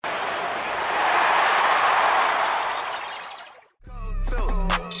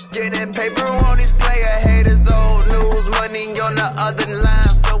pen and paper on this player haters, old news, money on the other line.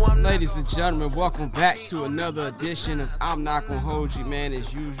 So I'm Ladies and gentlemen, welcome back to another edition of I'm Not Gonna Hold You, man.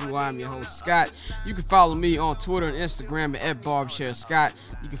 As usual, I'm your host, Scott. You can follow me on Twitter and Instagram at BarbShareScott.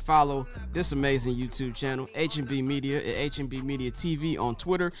 You can follow this amazing YouTube channel, H&B Media, at H&B Media TV on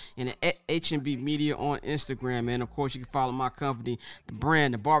Twitter and at H&B Media on Instagram. And, of course, you can follow my company, the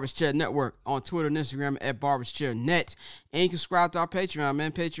brand, the Barber's Chair Network, on Twitter and Instagram at Barber's Chair Net. And you can subscribe to our Patreon,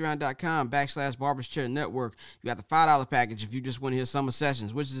 man, patreon.com/Barber's Chair Network. You got the $5 package if you just want to hear summer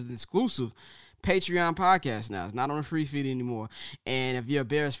sessions, which is exclusive Patreon podcast now. It's not on a free feed anymore. And if you're a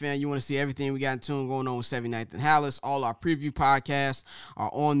Bears fan, you want to see everything we got in tune going on with 79th and Hallis. All our preview podcasts are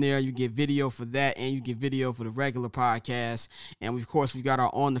on there. You get video for that, and you get video for the regular podcast. And of course, we've got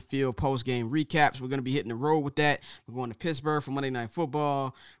our on the field post game recaps. We're going to be hitting the road with that. We're going to Pittsburgh for Monday Night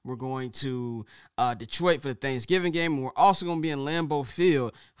Football. We're going to Detroit for the Thanksgiving game. And we're also going to be in Lambeau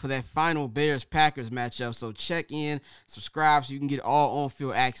Field for that final Bears-Packers matchup. So check in, subscribe, so you can get all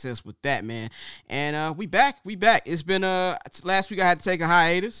on-field access with that, man. And we back. It's been last week I had to take a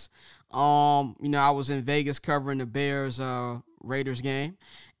hiatus. I was in Vegas covering the Bears Raiders game.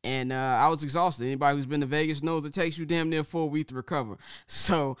 And I was exhausted. Anybody who's been to Vegas knows it takes you damn near a full week to recover.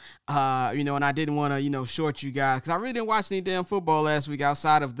 So, and I didn't want to, short you guys because I really didn't watch any damn football last week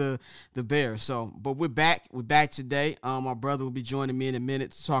outside of the Bears. So, but we're back. We're back today. My brother will be joining me in a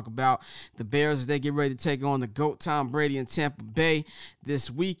minute to talk about the Bears as they get ready to take on the GOAT Tom Brady in Tampa Bay this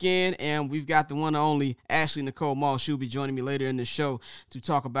weekend. And we've got the one and only Ashley Nicole Moss. She'll be joining me later in the show to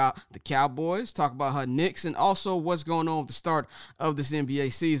talk about the Cowboys, talk about her Knicks, and also what's going on with the start of this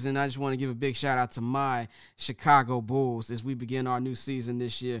NBA season. I just want to give a big shout out to my Chicago Bulls as we begin our new season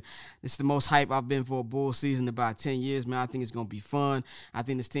this year. It's the most hype I've been for a Bulls season in about 10 years, man. I think it's going to be fun. I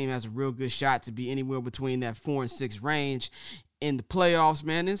think this team has a real good shot to be anywhere between that 4 and 6 range in the playoffs,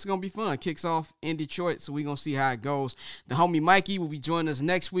 man. It's going to be fun. Kicks off in Detroit, so we're going to see how it goes. The homie Mikey will be joining us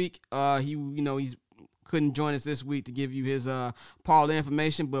next week. He's couldn't join us this week to give you his parlay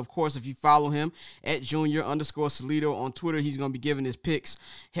information, but of course, if you follow him at Junior_Solito on Twitter, he's going to be giving his picks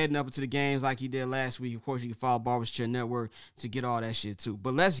heading up into the games like he did last week. Of course, you can follow Barber's Chair Network to get all that shit too.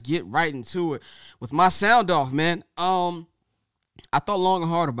 But let's get right into it with my sound off, man. I thought long and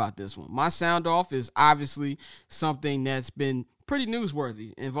hard about this one. My sound off is obviously something that's been pretty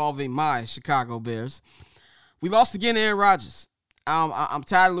newsworthy involving my Chicago Bears. We lost again to Aaron Rodgers. I'm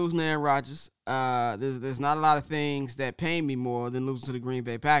tired of losing to Aaron Rodgers. There's not a lot of things that pain me more than losing to the Green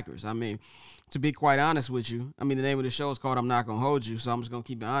Bay Packers. I mean, to be quite honest with you, the name of the show is called I'm Not Gonna Hold You, so I'm just gonna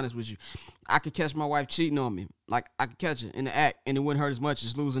keep it honest with you. I could catch my wife cheating on me. Like, I could catch it in the act, and it wouldn't hurt as much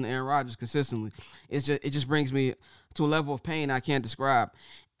as losing to Aaron Rodgers consistently. It just brings me to a level of pain I can't describe.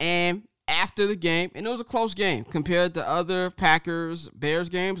 And after the game, and it was a close game compared to other Packers-Bears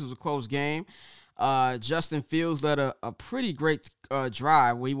games, it was a close game. Justin Fields led a pretty great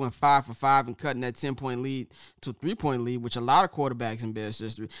drive where he went 5 for 5 and cutting that 10-point lead to a 3-point lead, which a lot of quarterbacks in Bears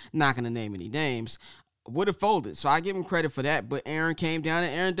history, not going to name any names, would have folded. So I give him credit for that, but Aaron came down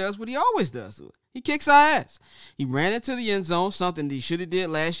and Aaron does what he always does. He kicks our ass. He ran into the end zone, something that he should have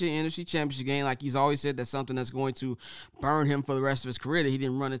did last year in the NFC Championship game. Like he's always said, that's something that's going to burn him for the rest of his career, that he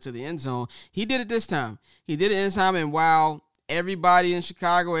didn't run into the end zone. He did it this time. And while everybody in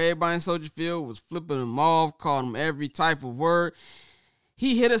Chicago, everybody in Soldier Field was flipping him off, calling him every type of word,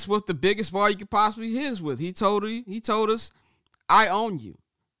 he hit us with the biggest ball you could possibly hit us with. He told us, I own you.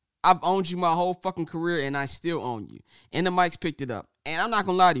 I've owned you my whole fucking career, and I still own you. And the mics picked it up. And I'm not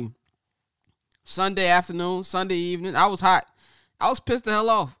going to lie to you. Sunday afternoon, Sunday evening, I was hot. I was pissed the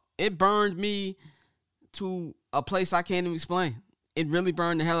hell off. It burned me to a place I can't even explain. It really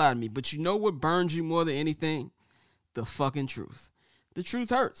burned the hell out of me. But you know what burns you more than anything? The fucking truth. The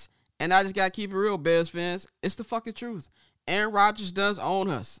truth hurts. And I just got to keep it real, Bears fans. It's the fucking truth. Aaron Rodgers does own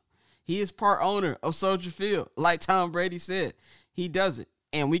us. He is part owner of Soldier Field. Like Tom Brady said, he does it.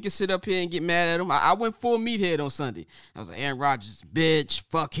 And we can sit up here and get mad at him. I went full meathead on Sunday. I was like, Aaron Rodgers, bitch,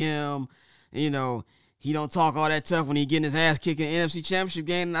 fuck him. He don't talk all that tough when he getting his ass kicked in the NFC Championship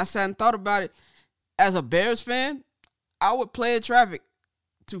game. And I sat and thought about it. As a Bears fan, I would play in traffic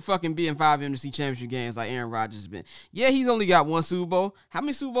to fucking be in 5 NFC Championship games like Aaron Rodgers has been. Yeah, he's only got 1 Super Bowl. How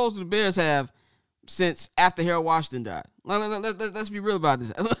many Super Bowls do the Bears have since after Harold Washington died? Let's be real about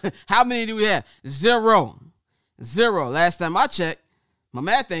this. How many do we have? 0. Last time I checked, my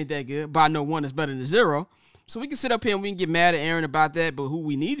math ain't that good, but I know 1 is better than 0. So we can sit up here and we can get mad at Aaron about that, but who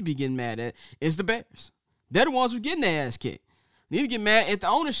we need to be getting mad at is the Bears. They're the ones who getting their ass kicked. We need to get mad at the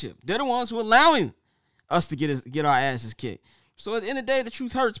ownership. They're the ones who are allowing us to get our asses kicked. So at the end of the day, the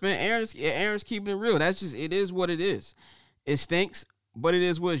truth hurts, man. Aaron's keeping it real. That's just, it is what it is. It stinks. But it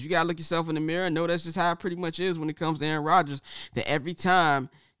is what you gotta look yourself in the mirror and know that's just how it pretty much is when it comes to Aaron Rodgers. That every time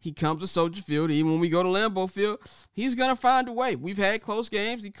he comes to Soldier Field, even when we go to Lambeau Field, he's gonna find a way. We've had close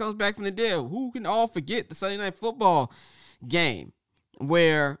games. He comes back from the dead. Who can all forget the Sunday Night Football game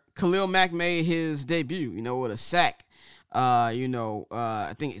where Khalil Mack made his debut? With a sack. I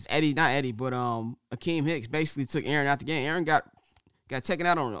think it's Akeem Hicks basically took Aaron out the game. Aaron got taken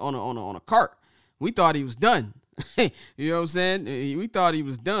out on a cart. We thought he was done. You know what I'm saying? We thought he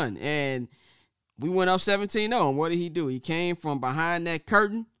was done. And we went up 17-0. And what did he do? He came from behind that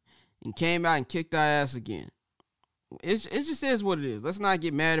curtain and came out and kicked our ass again. It just is what it is. Let's not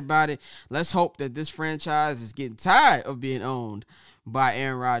get mad about it. Let's hope that this franchise is getting tired of being owned by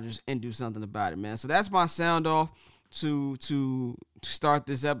Aaron Rodgers and do something about it, man. So that's my sound off to start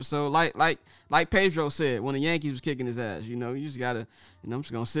this episode. Like Pedro said when the Yankees was kicking his ass, you just gotta, I'm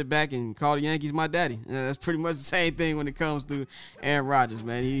just gonna sit back and call the Yankees my daddy. That's pretty much the same thing when it comes to Aaron Rodgers,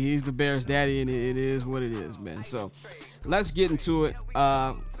 man. He's the Bears' daddy, and it is what it is, man. So let's get into it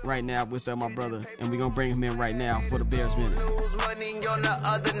right now with my brother, and we're gonna bring him in right now for the Bears Minute.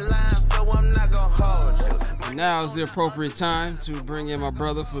 And now is the appropriate time to bring in my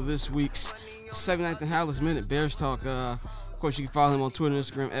brother for this week's 79th and Hallis Minute Bears Talk. Of course, you can follow him on Twitter and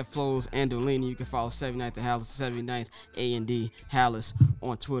Instagram at Flows Andolini. You can follow 79th and Hallis, 79th A&D Hallis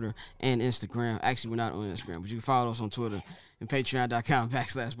on Twitter and Instagram. Actually, we're not on Instagram, but you can follow us on Twitter and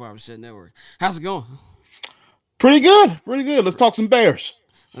patreon.com/Barbershop Network. How's it going? Pretty good. Let's talk some Bears.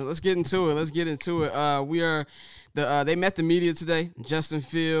 Let's get into it. They met the media today. Justin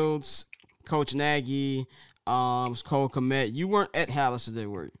Fields, Coach Nagy, Cole Kmet. You weren't at Hallis today,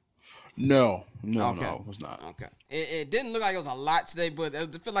 were you? No, it was not. Okay. It didn't look like it was a lot today, but I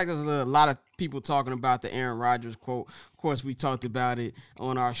feel like there was a lot of people talking about the Aaron Rodgers quote. Of course, we talked about it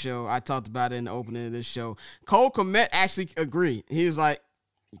on our show. I talked about it in the opening of this show. Cole Kmet actually agreed. He was like,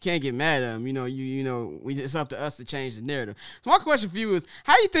 you can't get mad at him. It's up to us to change the narrative. So my question for you is,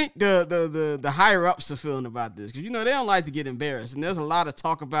 how do you think the higher ups are feeling about this? Because, they don't like to get embarrassed. And there's a lot of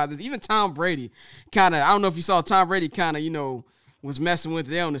talk about this. Even Tom Brady I don't know if you saw Tom Brady was messing with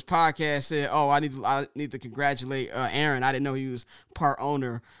it on this podcast, said, I need to congratulate Aaron. I didn't know he was part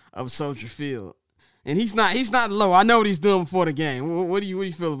owner of Soldier Field. And he's not low. I know what he's doing before the game. What do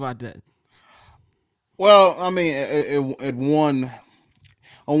you feel about that? Well, I mean,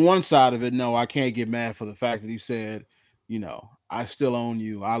 on one side of it, no, I can't get mad for the fact that he said, I still own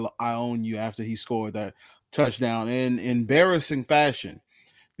you. I own you after he scored that touchdown in embarrassing fashion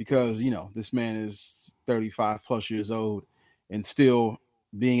because, this man is 35 plus years old and still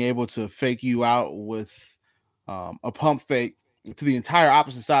being able to fake you out with a pump fake to the entire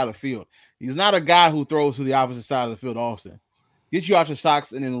opposite side of the field. He's not a guy who throws to the opposite side of the field often. Get you out your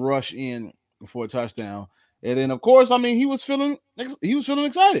socks and then rush in for a touchdown. And then, of course, I mean, he was feeling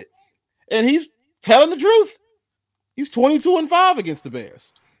excited. And he's telling the truth. He's 22-5 against the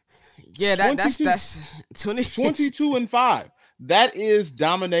Bears. Yeah, that's 22-5. That is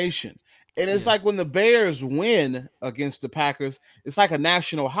domination. And it's like when the Bears win against the Packers, it's like a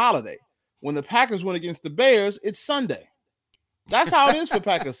national holiday. When the Packers win against the Bears, it's Sunday. That's how it is for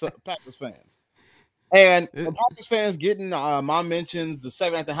Packers fans. And the Packers fans getting my mentions, the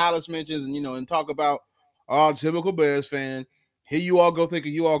 7th and Hallis mentions, and talk about typical Bears fan. Here you all go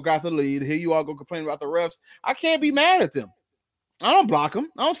thinking you all got the lead. Here you all go complain about the refs. I can't be mad at them. I don't block them.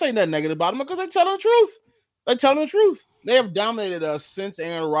 I don't say nothing negative about them because they're telling the truth. They're telling the truth. They have dominated us since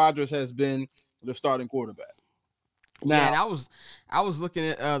Aaron Rodgers has been the starting quarterback. Now, and I was looking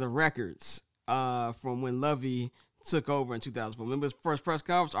at the records from when Lovey took over in 2004. Remember his first press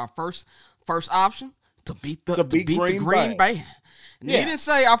conference? Our first option to beat the Green Bay. And he didn't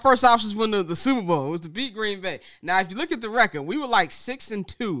say our first option was win the Super Bowl. It was to beat Green Bay. Now, if you look at the record, we were like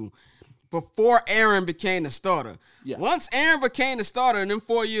 6-2 before Aaron became the starter. Yeah. Once Aaron became the starter, and then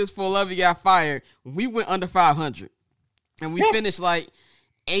 4 years before Lovey got fired, we went under 500. And we finished like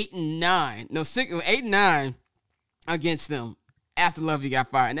 8-9. No, 8-9 against them after Lovey got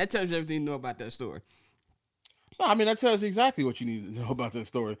fired. And that tells you everything you know about that story. No, I mean, that tells you exactly what you need to know about that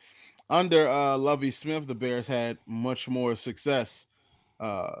story. Under Lovey Smith, the Bears had much more success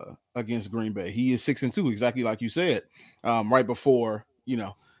against Green Bay. He is 6-2, exactly like you said, right before,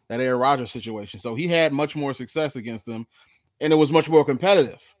 that Aaron Rodgers situation. So he had much more success against them, and it was much more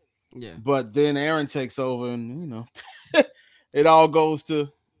competitive. Yeah. But then Aaron takes over, and, it all goes to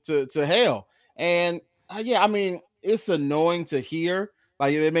hell. And, I mean, it's annoying to hear.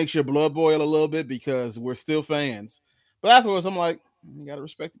 Like, it makes your blood boil a little bit because we're still fans. But afterwards, I'm like, you got to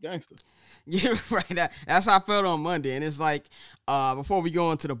respect the gangster. Yeah, right. That's how I felt on Monday. And it's like, before we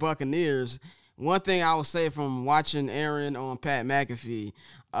go into the Buccaneers, one thing I would say from watching Aaron on Pat McAfee,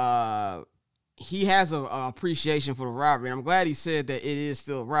 he has a appreciation for the rivalry. And I'm glad he said that it is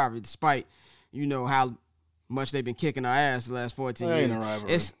still a rivalry, despite, how much they've been kicking our ass the last 14 years. Ain't a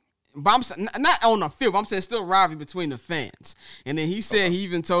rivalry. But I'm saying, not on the field, but I'm saying it's still a rivalry between the fans. And then he said he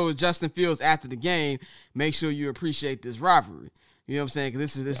even told Justin Fields after the game, make sure you appreciate this rivalry. You know what I'm saying?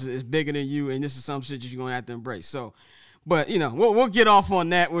 Because this is bigger than you, and this is some shit you're going to have to embrace. So, but, we'll get off on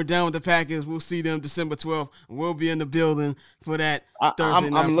that. We're done with the Packers. We'll see them December 12th. We'll be in the building for that Thursday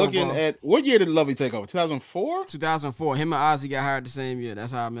night I'm looking football. at, what year did Lovey take over? 2004? 2004. Him and Ozzie got hired the same year.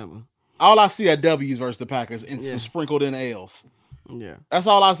 That's how I remember. All I see are W's versus the Packers and some sprinkled in L's. Yeah. That's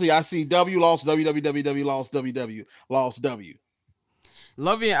all I see. I see W lost, WWW lost, WW lost, W.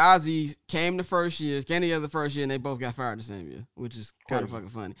 Lovey and Ozzie came the first year, and they both got fired the same year, which is kind of fucking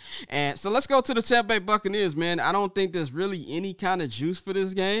funny. And so let's go to the Tampa Bay Buccaneers, man. I don't think there's really any kind of juice for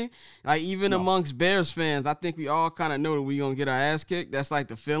this game. Like, even amongst Bears fans, I think we all kind of know that we're going to get our ass kicked. That's like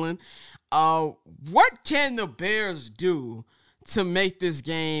the feeling. What can the Bears do to make this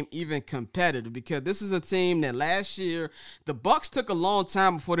game even competitive? Because this is a team that last year, the Bucs took a long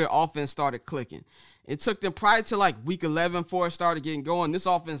time before their offense started clicking. It took them probably to like week 11 before it started getting going. This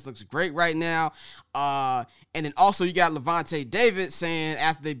offense looks great right now. And then also you got Levante David saying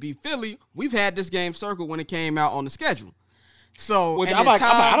after they beat Philly, we've had this game circled when it came out on the schedule. So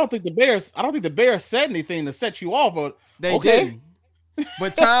I don't think the Bears said anything to set you off, but they did.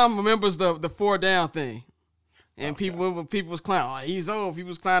 But Tom remembers the 4 down thing. And people was clowning, he's old. He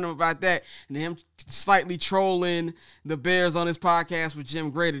was clowning about that. And him slightly trolling the Bears on his podcast with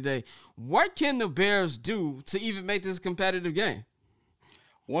Jim Gray today. What can the Bears do to even make this a competitive game?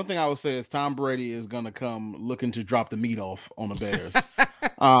 One thing I would say is Tom Brady is going to come looking to drop the meat off on the Bears.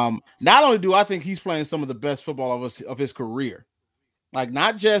 Not only do I think he's playing some of the best football of his career, like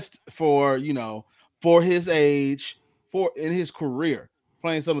not just for his age, in his career,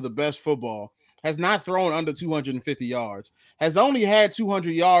 playing some of the best football. Has not thrown under 250 yards, has only had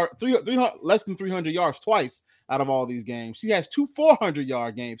 200 yards, less than 300 yards twice out of all these games. He has 2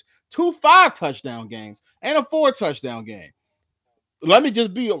 400-yard games, 2 5-touchdown games, and a 4-touchdown game. Let me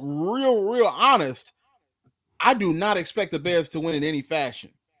just be real honest. I do not expect the Bears to win in any fashion.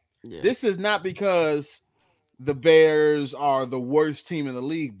 Yeah. This is not because the Bears are the worst team in the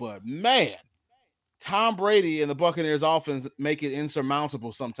league, but man, Tom Brady and the Buccaneers offense make it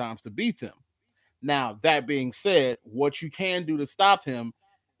insurmountable sometimes to beat them. Now, that being said, what you can do to stop him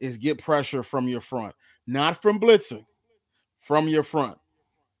is get pressure from your front, not from blitzing, from your front.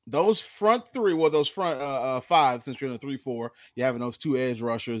 Those front three, those front 5, since you're in a 3-4, you're having those 2 edge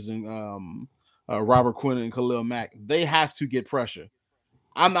rushers and Robert Quinn and Khalil Mack. They have to get pressure.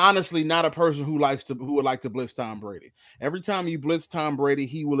 I'm honestly not a person who would like to blitz Tom Brady. Every time you blitz Tom Brady,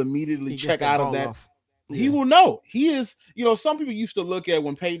 he will immediately check out of that. Off. He will know. He is, some people used to look at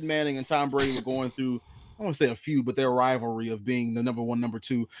when Peyton Manning and Tom Brady were going through, I won't say a feud, but their rivalry of being the number 1, number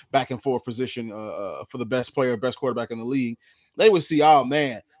 2 back and forth position for the best player, best quarterback in the league. They would see, oh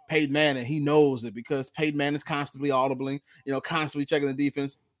man, Peyton Manning, he knows it because Peyton Manning is constantly audibling, constantly checking the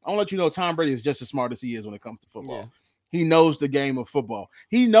defense. I want to let you know Tom Brady is just as smart as he is when it comes to football. Yeah. He knows the game of football.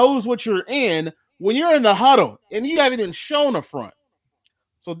 He knows what you're in when you're in the huddle and you haven't even shown a front.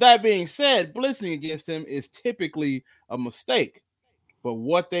 So that being said, blitzing against him is typically a mistake. But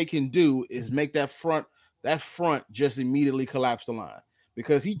what they can do is make that front just immediately collapse the line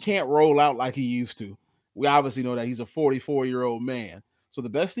because he can't roll out like he used to. We obviously know that he's a 44-year-old man. So the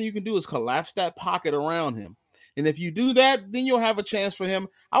best thing you can do is collapse that pocket around him. And if you do that, then you'll have a chance for him.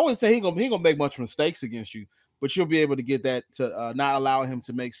 I wouldn't say he gonna make much mistakes against you, but you'll be able to get that to not allow him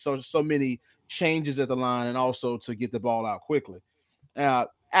to make so many changes at the line and also to get the ball out quickly.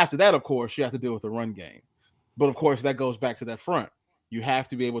 After that, of course, you have to deal with the run game. But, of course, that goes back to that front. You have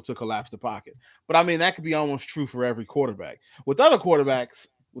to be able to collapse the pocket. But, I mean, that could be almost true for every quarterback. With other quarterbacks,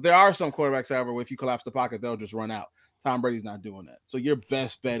 there are some quarterbacks, however, where if you collapse the pocket, they'll just run out. Tom Brady's not doing that. So your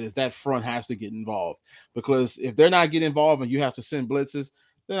best bet is that front has to get involved. Because if they're not getting involved and you have to send blitzes,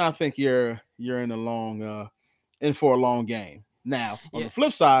 then I think you're in for a long game. Now, on the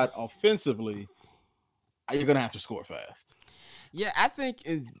flip side, offensively, you're going to have to score fast. Yeah, I think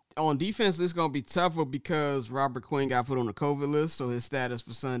on defense, this is going to be tougher because Robert Quinn got put on the COVID list, so his status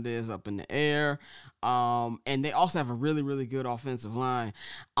for Sunday is up in the air. And they also have a really, really good offensive line.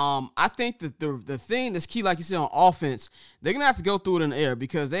 I think that the thing that's key, like you said, on offense, they're going to have to go through it in the air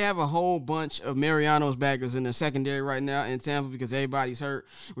because they have a whole bunch of Mariano's baggers in their secondary right now in Tampa because everybody's hurt.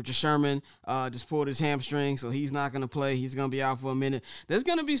 Richard Sherman just pulled his hamstring, so he's not going to play. He's going to be out for a minute. There's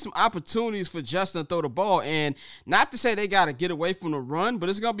going to be some opportunities for Justin to throw the ball, and not to say they got to get away from the run, but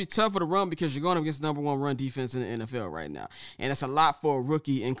it's going to be tougher to run because you're going against number one run defense in the NFL right now. And it's a lot for a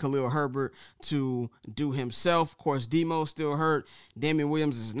rookie in Khalil Herbert to do himself. Of course, Demo's still hurt. Damian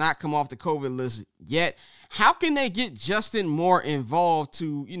Williams has not come off the COVID list yet. How can they get Justin more involved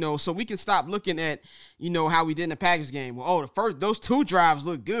to, so we can stop looking at, how we did in the Packers game? Well, those 2 drives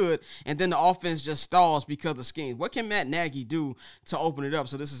look good, and then the offense just stalls because of schemes. What can Matt Nagy do to open it up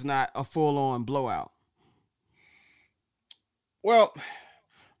so this is not a full-on blowout? Well,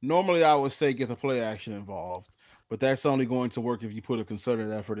 normally I would say get the play action involved, but that's only going to work if you put a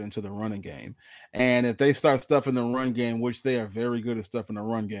concerted effort into the running game. And if they start stuffing the run game, which they are very good at stuffing the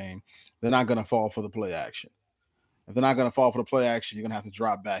run game, they're not going to fall for the play action. If they're not going to fall for the play action, you're going to have to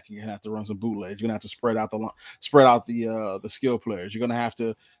drop back and you're going to have to run some bootlegs. You're going to have to spread out the skill players. You're going to have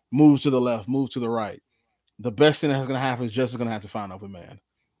to move to the left, move to the right. The best thing that's going to happen is Justin's going to have to find open man.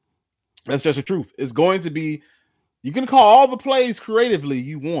 That's just the truth. It's going to be, you can call all the plays creatively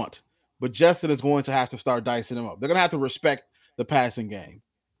you want, but Justin is going to have to start dicing them up. They're going to have to respect the passing game.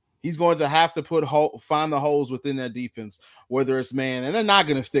 He's going to have to find the holes within that defense, whether it's man, and they're not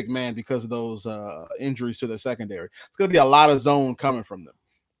going to stick man because of those injuries to their secondary. It's going to be a lot of zone coming from them.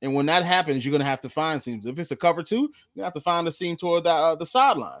 And when that happens, you're going to have to find seams. If it's a cover 2, you have to find a seam toward the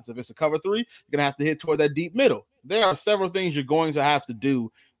sidelines. If it's a cover 3, you're going to have to hit toward that deep middle. There are several things you're going to have to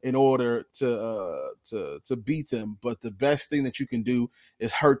do in order to beat them. But the best thing that you can do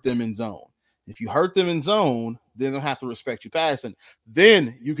is hurt them in zone. If you hurt them in zone, then they'll have to respect you passing.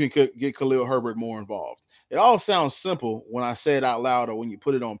 Then you can get Khalil Herbert more involved. It all sounds simple when I say it out loud or when you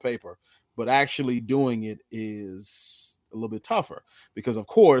put it on paper, but actually doing it is a little bit tougher because, of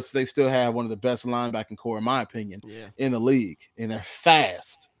course, they still have one of the best linebacking core, in my opinion, in the league, and they're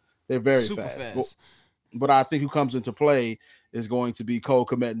fast. They're very fast. But I think who comes into play is going to be Cole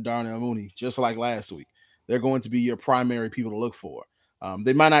Kmet and Darnell Mooney, just like last week. They're going to be your primary people to look for.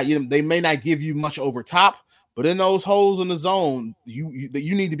 They may not give you much over top, but in those holes in the zone, you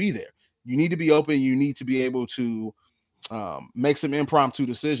need to be there. You need to be open. You need to be able to make some impromptu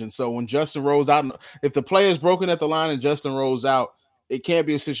decisions. So when Justin rolls out, if the play is broken at the line and Justin rolls out, it can't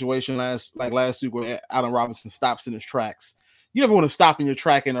be a situation like last week where Allen Robinson stops in his tracks. You never want to stop in your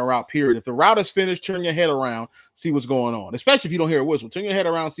track in a route, period. If the route is finished, turn your head around, see what's going on, especially if you don't hear a whistle. Turn your head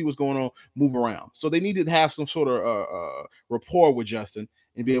around, see what's going on, move around. So they need to have some sort of rapport with Justin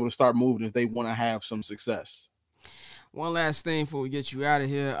and be able to start moving if they want to have some success. One last thing before we get you out of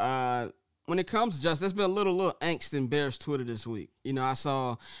here. When it comes to Justin, there's been a little angst in Bears Twitter this week. I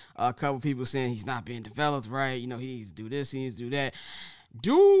saw a couple people saying he's not being developed right. He needs to do this, he needs to do that.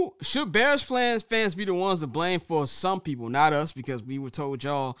 Should Bears fans be the ones to blame for some people, not us, because we were told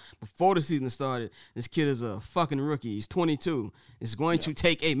y'all before the season started, this kid is a fucking rookie. He's 22. It's going to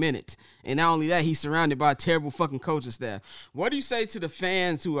take a minute. And not only that, he's surrounded by a terrible fucking coaching staff. What do you say to the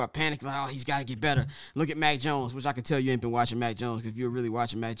fans who are panicking, like, oh, he's got to get better? Look at Mac Jones, which I can tell you ain't been watching Mac Jones, because if you were really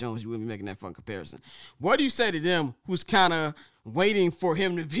watching Mac Jones, you wouldn't be making that fun comparison. What do you say to them who's kind of waiting for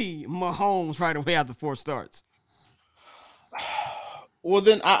him to be Mahomes right away after 4 starts? Well,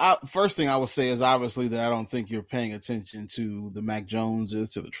 then, I first thing I would say is obviously that I don't think you're paying attention to the Mac Joneses,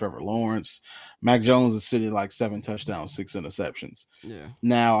 to the Trevor Lawrence. Mac Jones is sitting like 7 touchdowns, 6 interceptions. Yeah.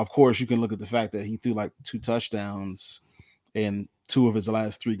 Now, of course, you can look at the fact that he threw like 2 touchdowns in 2 of his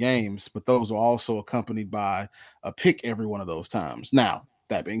last 3 games, but those are also accompanied by a pick every one of those times. Now,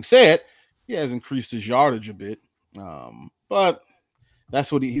 that being said, he has increased his yardage a bit, but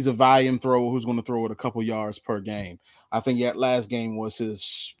that's what he's a volume thrower who's going to throw it a couple yards per game. I think that last game was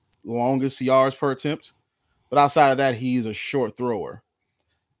his longest yards per attempt. But outside of that, he's a short thrower.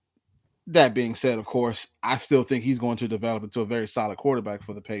 That being said, of course, I still think he's going to develop into a very solid quarterback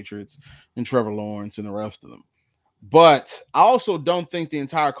for the Patriots and Trevor Lawrence and the rest of them. But I also don't think the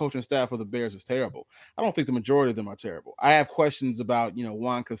entire coaching staff of the Bears is terrible. I don't think the majority of them are terrible. I have questions about,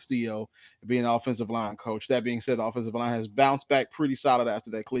 Juan Castillo being the offensive line coach. That being said, the offensive line has bounced back pretty solid after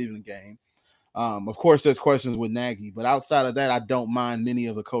that Cleveland game. Of course, there's questions with Nagy, but outside of that, I don't mind many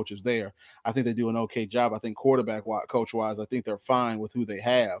of the coaches there. I think they do an okay job. I think quarterback coach-wise, I think they're fine with who they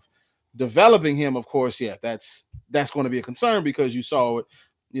have. Developing him, of course, that's going to be a concern because you saw it.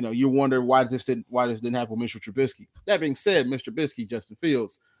 You wonder why this didn't happen with Mr. Trubisky. That being said, Mr. Trubisky, Justin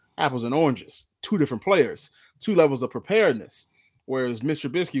Fields, apples and oranges, 2 different players, 2 levels of preparedness. Whereas Mr.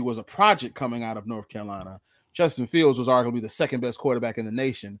 Trubisky was a project coming out of North Carolina. Justin Fields was arguably the second best quarterback in the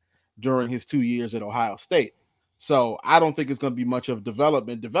nation during his 2 years at Ohio State. So I don't think it's going to be much of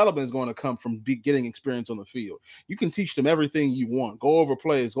development. Development is going to come from getting experience on the field. You can teach them everything you want. Go over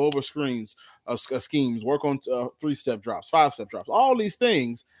plays, go over screens, schemes, work on 3-step drops, 5-step drops, all these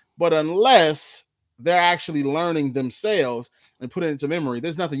things. But unless they're actually learning themselves and put it into memory.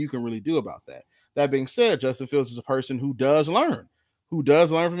 There's nothing you can really do about that. That being said, Justin Fields is a person who does learn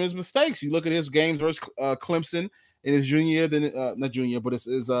from his mistakes. You look at his games versus Clemson in his junior year, then not junior, but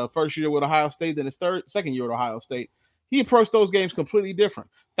his first year with Ohio State, then his second year at Ohio State. He approached those games completely different.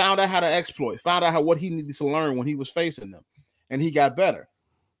 Found out how to exploit. Found out what he needed to learn when he was facing them, and he got better.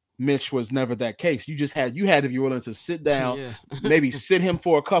 Mitch was never that case. You had to be willing to sit down, maybe sit him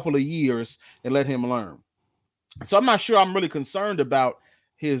for a couple of years and let him learn. So I'm not sure I'm really concerned about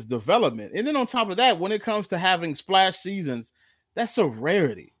his development. And then on top of that, when it comes to having splash seasons, that's a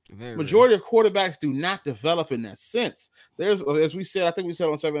rarity. Majority of quarterbacks do not develop in that sense. There's, as we said, I think we said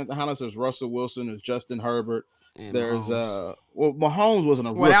on 7 at the Highlands, there's Russell Wilson, there's Justin Herbert. And there's Mahomes wasn't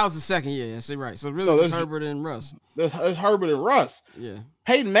a rookie. Well, that was the second year. Yes, right. So really, there's Herbert and Russ. There's Herbert and Russ. Yeah.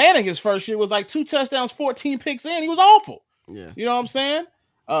 Peyton Manning, his first year was like 2 touchdowns, 14 picks in. He was awful. Yeah. You know what I'm saying?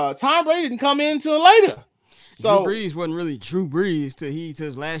 Tom Brady didn't come in until later. So Drew Brees wasn't really Drew Brees till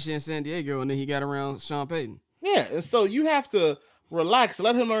his last year in San Diego, and then he got around Sean Payton. Yeah, and so you have to relax,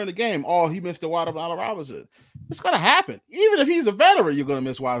 let him learn the game. Oh, he missed a wide open Allen Robinson. It's gonna happen. Even if he's a veteran, you're gonna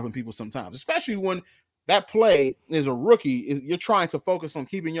miss wide open people sometimes, especially when that play is a rookie. You're trying to focus on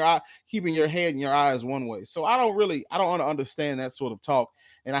keeping your head and your eyes one way. So I don't want to understand that sort of talk,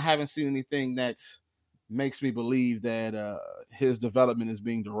 and I haven't seen anything that makes me believe that his development is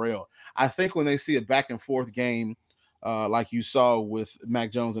being derailed. I think when they see a back and forth game, like you saw with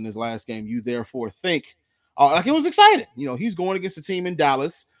Mac Jones in his last game, you therefore think, like it was exciting. You know, he's going against a team in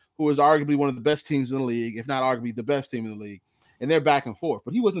Dallas who is arguably one of the best teams in the league, if not arguably the best team in the league. And they're back and forth,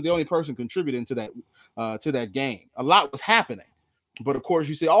 but he wasn't the only person contributing to that game. A lot was happening, but of course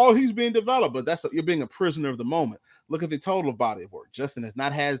you say, "Oh, he's being developed," but you're being a prisoner of the moment. Look at the total body of work. Justin has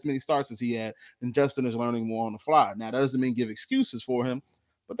not had as many starts as he had, and Justin is learning more on the fly. Now that doesn't mean give excuses for him,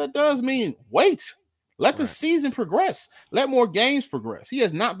 but that does mean wait. Let the season progress. Let more games progress. He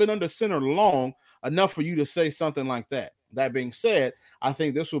has not been under center long enough for you to say something like that. That being said, I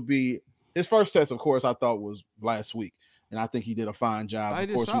think this will be his first test. Of course, I thought was last week. And I think he did a fine job.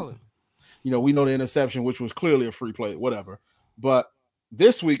 Of course, solid. We know the interception, which was clearly a free play, whatever. But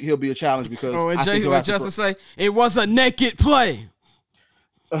this week he'll be a challenge because what Justin say, it was a naked play.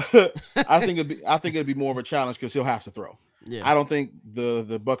 I think it'd be more of a challenge because he'll have to throw. Yeah. I don't think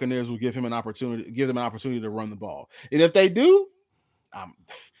the Buccaneers will give them an opportunity to run the ball. And if they do,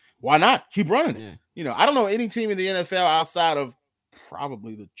 why not keep running it? Yeah. I don't know any team in the NFL outside of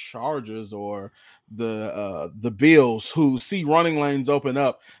probably the Chargers or the Bills who see running lanes open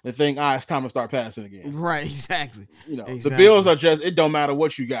up and think, it's time to start passing again. Right, exactly. The Bills are just, it don't matter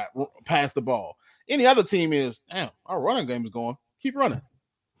what you got, pass the ball. Any other team is, damn, our running game is going, keep running.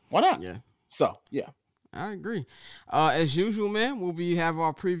 Why not? Yeah. So, yeah. I agree. As usual, man, we'll have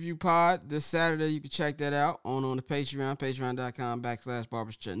our preview pod this Saturday. You can check that out on the Patreon,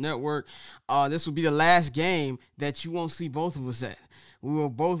 patreon.com/Barbershop Network. This will be the last game that you won't see both of us at. We will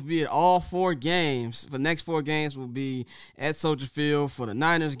both be at all 4 games. The next 4 games will be at Soldier Field for the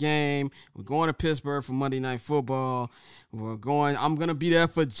Niners game. We're going to Pittsburgh for Monday Night Football. I'm going to be there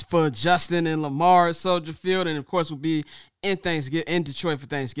for Justin and Lamar at Soldier Field. And, of course, we'll be in Detroit for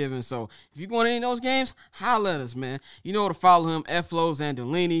Thanksgiving. So if you're going to any of those games, holla at us, man. You know where to follow him, F-Lows and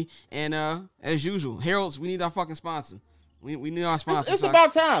Delini. And as usual, Harold's, we need our fucking sponsor. We need our sponsor. It's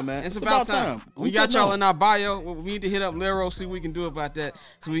about time, man. It's about time. We got y'all in our bio. We need to hit up Lero, see what we can do about that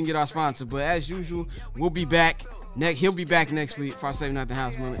so we can get our sponsor. But as usual, we'll be back. He'll be back next week for our Saving Out the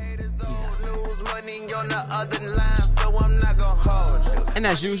House moment. Peace out. And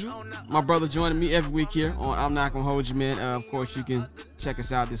as usual, my brother joining me every week here on I'm Not Gonna Hold You, man. Of course, you can check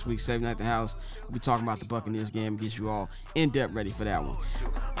us out this week, Saving Out the House. We'll be talking about the Buccaneers game, get you all in depth ready for that one.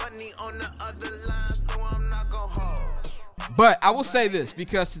 But I will say this,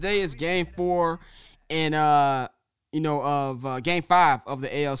 because today is game 4 and game 5 of the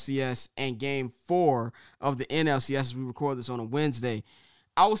ALCS and game 4 of the NLCS as we record this on a Wednesday.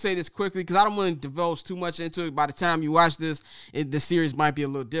 I will say this quickly because I don't want to divulge too much into it. By the time you watch this, the series might be a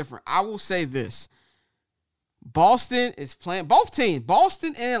little different. I will say this. Boston is playing, both teams,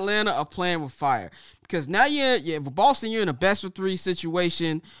 Boston and Atlanta are playing with fire. Because now with Boston, you're in a best of 3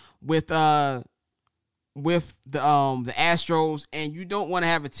 situation with the Astros, and you don't want to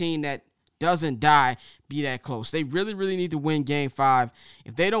have a team that doesn't be that close. They really, really need to win game 5.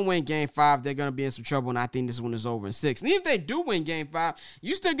 If they don't win game 5, they're going to be in some trouble, and I think this one is over in 6. And even if they do win game 5,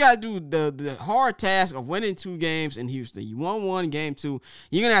 you still got to do the hard task of winning 2 games in Houston. You won 1, game 2.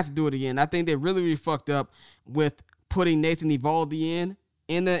 You're going to have to do it again. I think they really, really fucked up with putting Nathan Eovaldi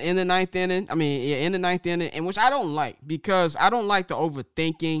in the ninth inning. In the ninth inning, and which I don't like, because I don't like the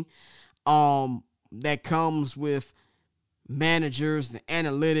overthinking. that comes with managers and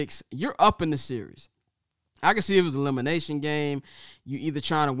analytics, you're up in the series. I can see if it was an elimination game, you either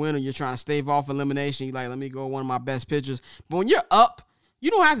trying to win or you're trying to stave off elimination. You're like, let me go one of my best pitchers. But when you're up,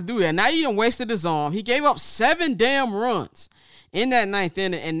 you don't have to do that. Now you done wasted his arm. He gave up 7 damn runs in that 9th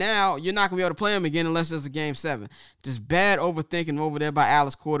inning, and now you're not going to be able to play him again unless there's a game 7. Just bad overthinking over there by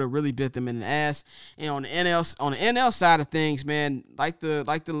Alex Cora really bit them in the ass. And on the NL side of things, man, like the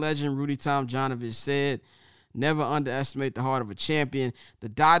legend Rudy Tomjanovich said, never underestimate the heart of a champion. The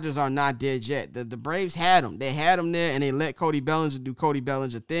Dodgers are not dead yet. The Braves had them. They had them there, and they let Cody Bellinger do Cody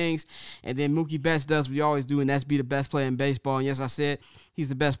Bellinger things. And then Mookie Betts does what we always do, and that's be the best player in baseball. And yes, I said he's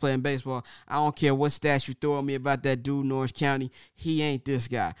the best player in baseball. I don't care what stats you throw at me about that dude in Orange County. He ain't this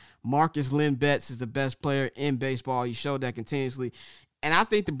guy. Marcus Lynn Betts is the best player in baseball. He showed that continuously. And I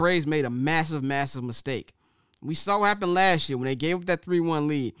think the Braves made a massive, massive mistake. We saw what happened last year when they gave up that 3-1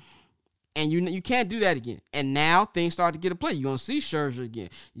 lead. And you can't do that again. And now things start to get a play. You're going to see Scherzer again.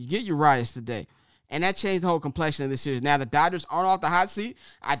 You get Urias today. And that changed the whole complexion of this series. Now the Dodgers aren't off the hot seat.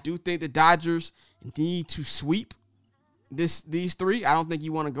 I do think the Dodgers need to sweep these 3. I don't think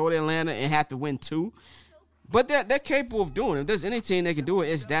you want to go to Atlanta and have to win 2. But they're capable of doing it. If there's any team that can do it,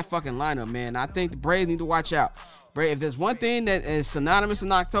 it's that fucking lineup, man. I think the Braves need to watch out. If there's one thing that is synonymous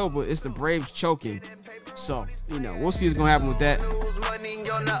in October, it's the Braves choking. So, we'll see what's going to happen with that.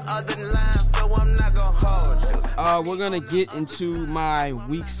 We're going to get into my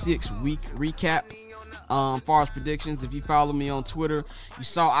Week 6 recap. Far as predictions, if you follow me on Twitter, you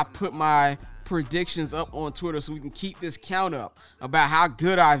saw I put my predictions up on Twitter so we can keep this count up about how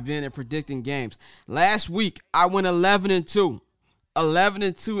good I've been at predicting games. Last week, I went 11-2.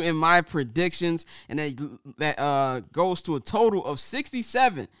 11-2 in my predictions, and that goes to a total of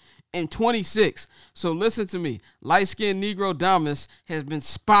 67-26. So listen to me. Light-skinned Negro Domus has been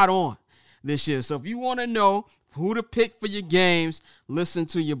spot on this year. So if you want to know who to pick for your games, listen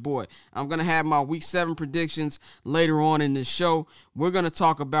to your boy. I'm going to have my Week 7 predictions later on in the show. We're going to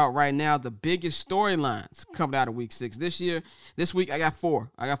talk about right now the biggest storylines coming out of Week 6 this year. This week, I got 4.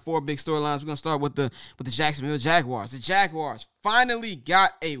 I got 4 big storylines. We're going to start with the Jacksonville Jaguars. The Jaguars finally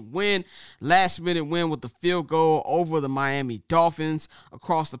got a win, last-minute win with the field goal over the Miami Dolphins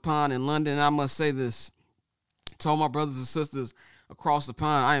across the pond in London. And I must say this to all my brothers and sisters across the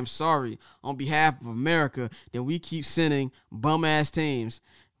pond, I am sorry on behalf of America that we keep sending bum-ass teams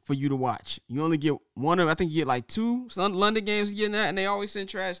for you to watch. You only get one of, I think you get like 2 London games, you get that, and they always send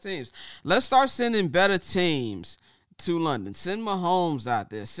trash teams. Let's start sending better teams to London. Send Mahomes out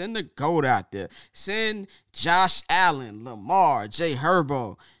there. Send the GOAT out there. Send Josh Allen, Lamar, Jay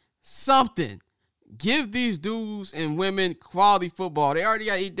Herbo. Something. Give these dudes and women quality football. They already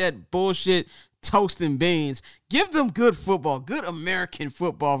got to eat that bullshit toast and beans. Give them good football, good American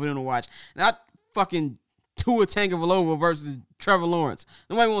football for them to watch. Not fucking Tua Tagovailoa versus Trevor Lawrence.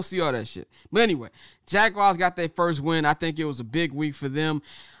 Nobody wants to see all that shit. But anyway, Jaguars got their first win. I think it was a big week for them.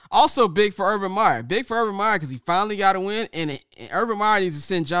 Also big for Urban Meyer. Big for Urban Meyer because he finally got a win. And Urban Meyer needs to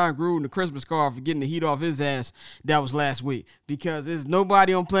send John Gruden the Christmas card for getting the heat off his ass that was last week. Because there's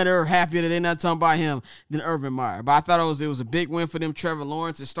nobody on planet Earth happier that they're not talking about him than Urban Meyer. But I thought it was a big win for them. Trevor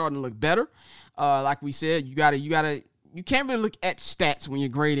Lawrence is starting to look better. Like we said, you can't really look at stats when you're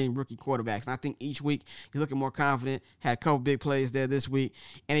grading rookie quarterbacks. And I think each week he's looking more confident, had a couple big plays there this week,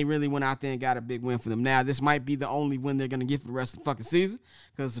 and he really went out there and got a big win for them. Now, this might be the only win they're going to get for the rest of the fucking season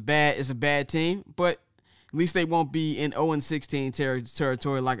because it's a bad team, but at least they won't be in 0-16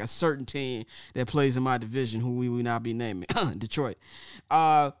 territory like a certain team that plays in my division, who we will not be naming, Detroit.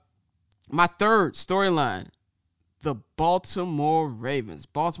 My third storyline, the Baltimore Ravens.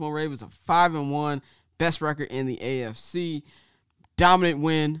 Baltimore Ravens are 5-1. Best record in the AFC. Dominant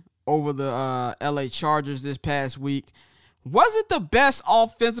win over the LA Chargers this past week. Wasn't the best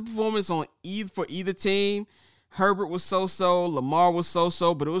offensive performance for either team. Herbert was so-so. Lamar was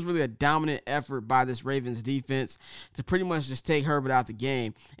so-so. But it was really a dominant effort by this Ravens defense to pretty much just take Herbert out the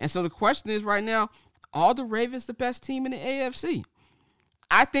game. And so the question is right now, are the Ravens the best team in the AFC?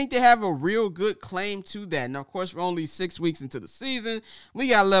 I think they have a real good claim to that. Now, of course, we're only 6 weeks into the season. We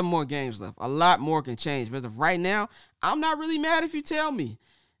got 11 more games left. A lot more can change. But as of right now, I'm not really mad if you tell me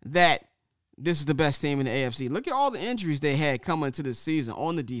that this is the best team in the AFC. Look at all the injuries they had coming into the season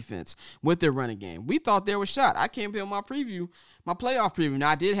on the defense with their running game. We thought they were shot. I came here on my playoff preview. Now,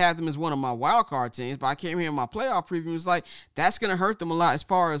 I did have them as one of my wild card teams, but I came here in my playoff preview. It was like, that's going to hurt them a lot as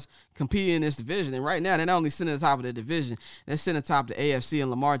far as competing in this division. And right now, they're not only sitting at the top of the division, they're sitting at the top of the AFC,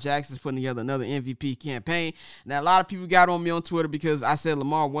 and Lamar Jackson's putting together another MVP campaign. Now, a lot of people got on me on Twitter because I said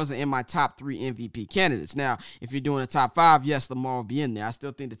Lamar wasn't in my top 3 MVP candidates. Now, if you're doing a top 5, yes, Lamar will be in there. I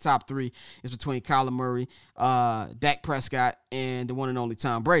still think the top 3 is it's between Kyler Murray, Dak Prescott, and the one and only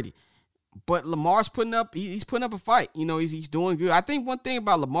Tom Brady. But Lamar's putting up a fight. You know, he's doing good. I think one thing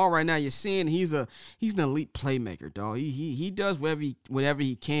about Lamar right now, you're seeing he's an elite playmaker, dog. He does whatever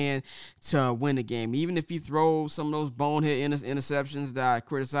he can to win the game. Even if he throws some of those bonehead interceptions that I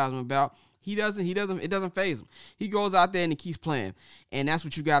criticize him about, it doesn't faze him. He goes out there and he keeps playing. And that's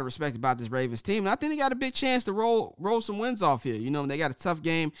what you got to respect about this Ravens team. And I think they got a big chance to roll some wins off here. You know, they got a tough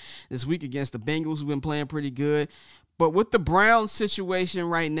game this week against the Bengals, who've been playing pretty good. But with the Browns situation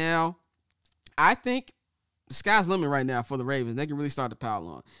right now, I think the sky's the limit right now for the Ravens. They can really start to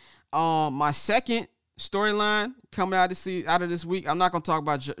pile on. My second storyline coming out of this week, I'm not going to talk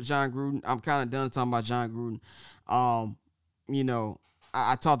about John Gruden. I'm kind of done talking about John Gruden. You know,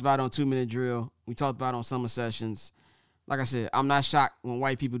 I talked about it on 2-Minute Drill. We talked about it on Summer Sessions. Like I said, I'm not shocked when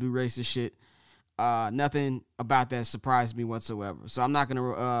white people do racist shit. Nothing about that surprised me whatsoever. So I'm not going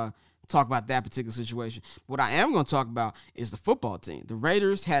to talk about that particular situation. What I am going to talk about is the football team. The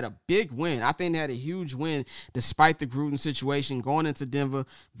Raiders had a big win. I think they had a huge win despite the Gruden situation going into Denver.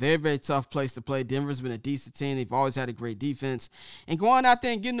 Very, very tough place to play. Denver's been a decent team. They've always had a great defense. And going out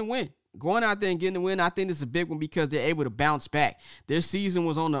there and getting the win. I think this is a big one because they're able to bounce back. Their season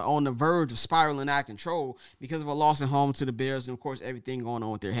was on the verge of spiraling out of control because of a loss at home to the Bears and, of course, everything going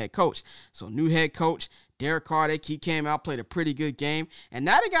on with their head coach. So, new head coach, Derek Carr, he came out, played a pretty good game. And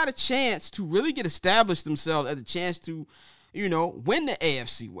now they got a chance to really get established themselves as a chance to, you know, win the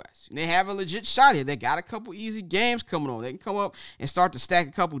AFC West. And they have a legit shot here. They got a couple easy games coming on. They can come up and start to stack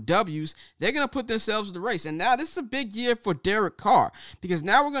a couple W's. They're going to put themselves in the race. And now this is a big year for Derek Carr because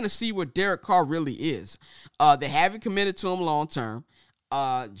now we're going to see what Derek Carr really is. They haven't committed to him long term.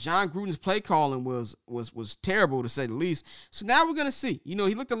 John Gruden's play calling was terrible, to say the least. So now we're going to see. You know,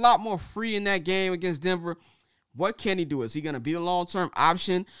 he looked a lot more free in that game against Denver. What can he do? Is he going to be the long-term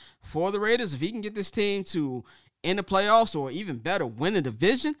option for the Raiders? If he can get this team to in the playoffs or even better, win the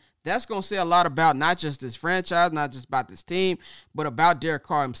division, that's going to say a lot about not just this franchise, not just about this team, but about Derek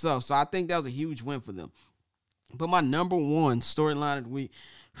Carr himself. So I think that was a huge win for them. But my number one storyline of the week,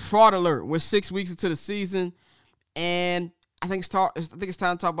 fraud alert. We're 6 weeks into the season, and I think it's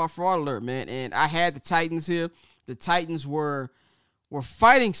time to talk about fraud alert, man. And I had the Titans here. The Titans were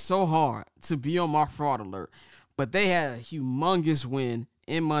fighting so hard to be on my fraud alert, but they had a humongous win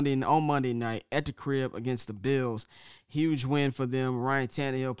on Monday night at the crib against the Bills. Huge win for them. Ryan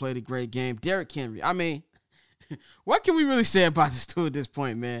Tannehill played a great game. Derrick Henry. I mean, what can we really say about this dude at this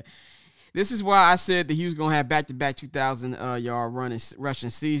point, man? This is why I said that he was going to have back-to-back 2,000-yard rushing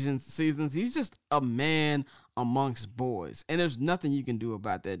seasons. He's just a man amongst boys, and there's nothing you can do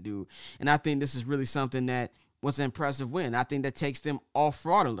about that dude. And I think this is really something that was an impressive win. I think that takes them off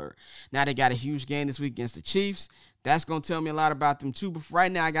fraud alert. Now they got a huge game this week against the Chiefs. That's going to tell me a lot about them too. But for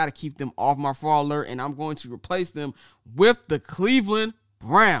right now, I got to keep them off my fraud alert, and I'm going to replace them with the Cleveland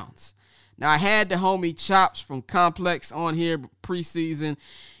Browns. Now, I had the homie Chops from Complex on here preseason,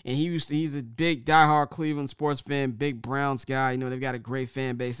 and he's a big diehard Cleveland sports fan, big Browns guy. You know, they've got a great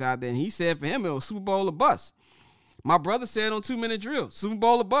fan base out there. And he said for him, it was Super Bowl or bust. My brother said on 2-Minute Drill, Super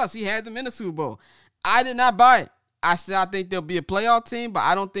Bowl or bust. He had them in the Super Bowl. I did not buy it. I said I think they'll be a playoff team, but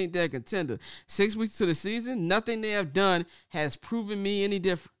I don't think they're a contender. 6 weeks to the season, nothing they have done has proven me any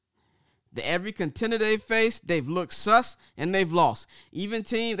different. Every contender they faced, they've looked sus and they've lost. They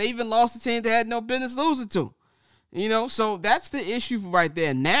even lost a team they had no business losing to. You know, so that's the issue right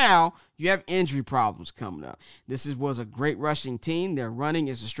there. Now you have injury problems coming up. This was a great rushing team. Their running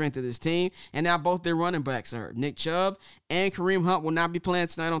is the strength of this team. And now both their running backs are hurt. Nick Chubb and Kareem Hunt will not be playing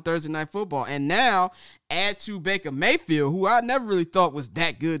tonight on Thursday Night Football. And now add to Baker Mayfield, who I never really thought was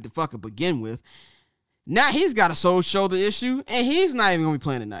that good to fucking begin with. Now he's got a shoulder issue, and he's not even going to be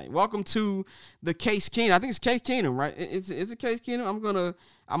playing tonight. Welcome to the Case Keenum. I think it's Case Keenum, right? Is it Case Keenum?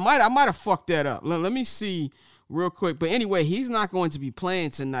 I might have fucked that up. Let me see real quick. But anyway, he's not going to be playing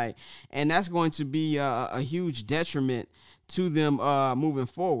tonight, and that's going to be a huge detriment to them moving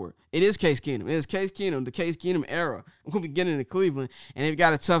forward. It is Case Keenum. It is Case Keenum, the Case Keenum era. We'll be getting into Cleveland, and they've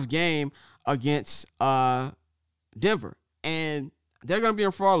got a tough game against Denver, and they're going to be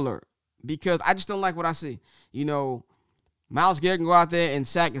on fraud alert. Because I just don't like what I see. You know, Myles Garrett can go out there and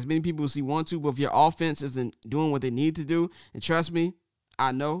sack as many people as he wants to, but if your offense isn't doing what they need to do, and trust me,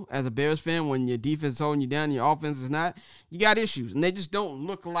 I know as a Bears fan, when your defense is holding you down and your offense is not, you got issues. And they just don't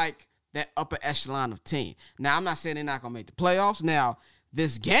look like that upper echelon of team. Now, I'm not saying they're not going to make the playoffs. Now,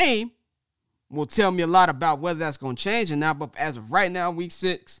 this game will tell me a lot about whether that's going to change or not, but as of right now, week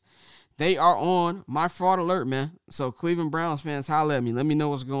 6, they are on my fraud alert, man. So Cleveland Browns fans, holler at me. Let me know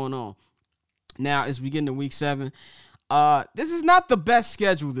what's going on. Now, as we get into week 7, this is not the best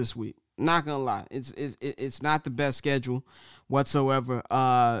schedule this week. Not gonna lie, it's not the best schedule whatsoever.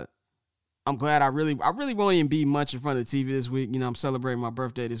 I'm glad I really won't even be much in front of the TV this week. You know, I'm celebrating my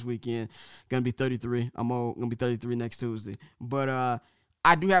birthday this weekend. Gonna be 33. I'm old. Gonna be 33 next Tuesday. But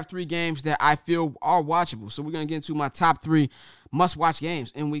I do have 3 games that I feel are watchable. So we're gonna get into my top 3 must-watch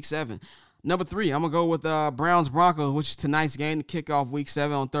games in Week 7. Number 3, I'm gonna go with Browns-Broncos, which is tonight's game to kick off Week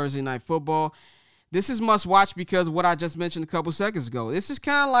 7 on Thursday Night Football. This is must-watch because of what I just mentioned a couple seconds ago. This is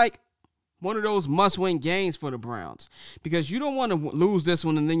kind of like one of those must-win games for the Browns because you don't want to lose this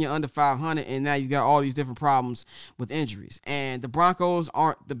one and then you're under 500 and now you got all these different problems with injuries. And the Broncos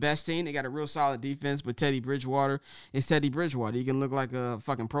aren't the best team. They got a real solid defense, but Teddy Bridgewater is Teddy Bridgewater. He can look like a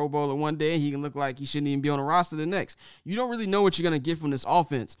fucking Pro Bowler one day and he can look like he shouldn't even be on the roster the next. You don't really know what you're going to get from this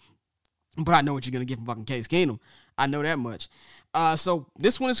offense, but I know what you're going to get from fucking Case Keenum. I know that much. So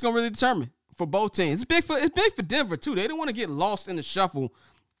this one is going to really determine for both teams. It's big for Denver, too. They don't want to get lost in the shuffle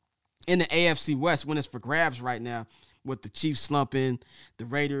in the AFC West when it's for grabs right now with the Chiefs slumping, the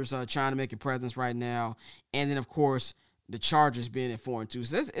Raiders trying to make a presence right now, and then, of course, the Chargers being at 4-2.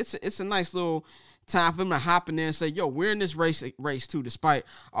 So it's a nice little time for them to hop in there and say, yo, we're in this race too, despite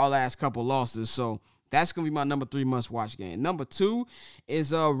our last couple losses. So that's going to be my number 3 must-watch game. Number 2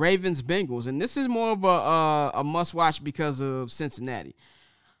 is Ravens-Bengals, and this is more of a must-watch because of Cincinnati.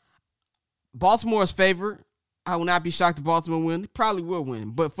 Baltimore is favored. I will not be shocked if Baltimore win. They probably will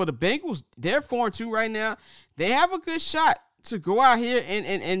win. But for the Bengals, they're 4-2 right now. They have a good shot to go out here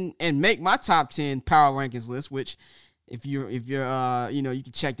and make my top 10 power rankings list, which if you're you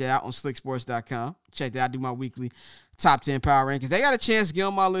can check that out on slicksports.com. Check that out. I do my weekly top 10 power rankings. They got a chance to get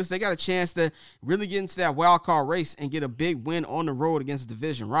on my list. They got a chance to really get into that wild card race and get a big win on the road against a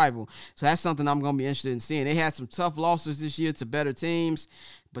division rival. So that's something I'm going to be interested in seeing. They had some tough losses this year to better teams,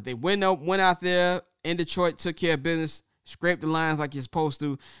 but they went out there in Detroit, took care of business, scraped the lines like you're supposed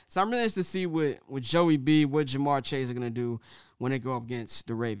to. So I'm really interested to see what Joey B, what Jamar Chase are going to do when they go up against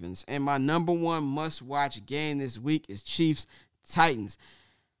the Ravens. And my number 1 must-watch game this week is Chiefs-Titans.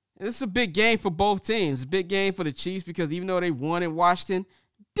 This is a big game for both teams. A big game for the Chiefs because even though they won in Washington,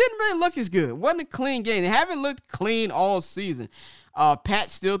 didn't really look as good. Wasn't a clean game. They haven't looked clean all season.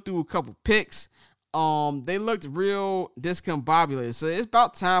 Pat still threw a couple picks. They looked real discombobulated. So it's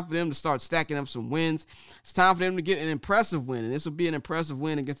about time for them to start stacking up some wins. It's time for them to get an impressive win. And this will be an impressive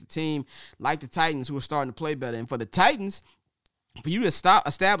win against a team like the Titans who are starting to play better. And for the Titans, for you to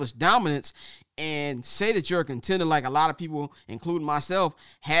establish dominance and say that you're a contender like a lot of people, including myself,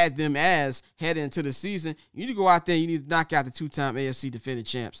 had them as heading into the season, you need to go out there and you need to knock out the 2-time AFC defending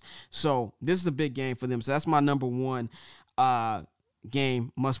champs. So this is a big game for them. So that's my number 1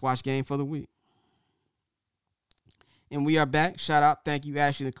 must-watch game for the week. And we are back. Shout out. Thank you,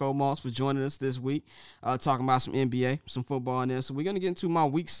 Ashley Nicole Moss, for joining us this week, talking about some NBA, some football in there. So we're going to get into my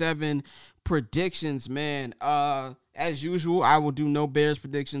Week 7 predictions, man. As usual, I will do no Bears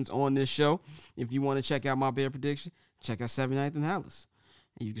predictions on this show. If you want to check out my Bear prediction, check out 79th and Hallis.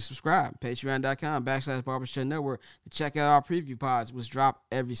 And you can subscribe, patreon.com/Barbershop Network, to check out our preview pods, which drop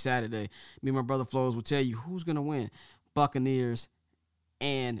every Saturday. Me and my brother Flows will tell you who's going to win, Buccaneers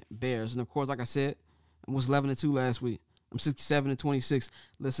and Bears. And, of course, like I said, I was 11-2 last week. I'm 67-26.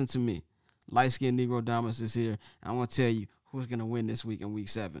 Listen to me. Light-skinned Negro Dominance is here. I want to tell you who's going to win this week in Week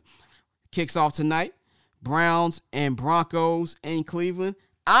 7. Kicks off tonight. Browns and Broncos in Cleveland.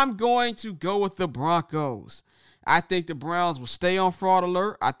 I'm going to go with the Broncos. I think the Browns will stay on fraud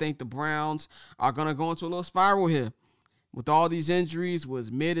alert. I think the Browns are going to go into a little spiral here. With all these injuries,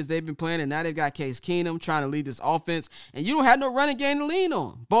 as mid as they've been playing, and now they've got Case Keenum trying to lead this offense, and you don't have no running game to lean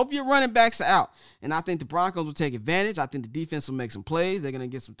on. Both of your running backs are out, and I think the Broncos will take advantage. I think the defense will make some plays. They're going to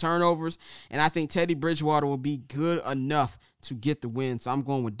get some turnovers, and I think Teddy Bridgewater will be good enough to get the win, so I'm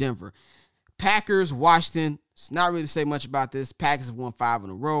going with Denver. Packers, Washington. It's not really to say much about this. Packers have won 5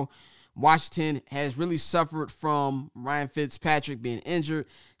 in a row. Washington has really suffered from Ryan Fitzpatrick being injured.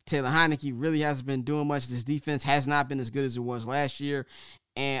 Taylor Heineke really hasn't been doing much. This defense has not been as good as it was last year.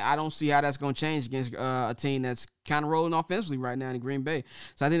 And I don't see how that's going to change against a team that's kind of rolling offensively right now in Green Bay.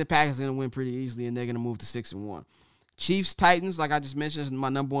 So I think the Packers are going to win pretty easily, and they're going to move to 6-1. Chiefs, Titans, like I just mentioned, is my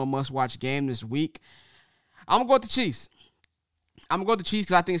number 1 must-watch game this week. I'm going to go with the Chiefs. I'm going to go with the Chiefs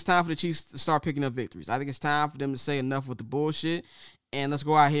because I think it's time for the Chiefs to start picking up victories. I think it's time for them to say enough with the bullshit, and let's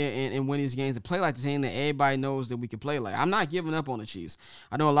go out here and win these games and play like the team that everybody knows that we can play like. I'm not giving up on the Chiefs.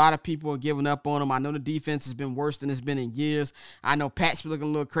 I know a lot of people are giving up on them. I know the defense has been worse than it's been in years. I know Pat's looking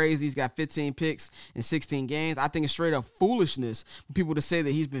a little crazy. He's got 15 picks in 16 games. I think it's straight up foolishness for people to say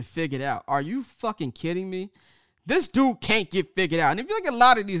that he's been figured out. Are you fucking kidding me? This dude can't get figured out. And if you look at a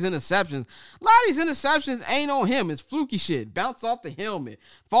lot of these interceptions ain't on him. It's fluky shit. Bounce off the helmet.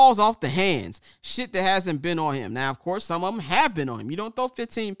 Falls off the hands. Shit that hasn't been on him. Now, of course, some of them have been on him. You don't throw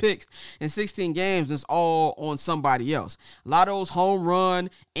 15 picks in 16 games and it's all on somebody else. A lot of those home run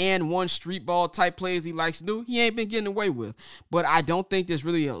and one street ball type plays he likes to do, he ain't been getting away with. But I don't think there's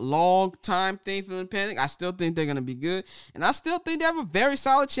really a long time thing for them to panic. I still think they're going to be good. And I still think they have a very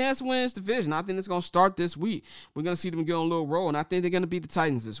solid chance to win this division. I think it's going to start this week. We're going to see them get on a little roll, and I think they're going to beat the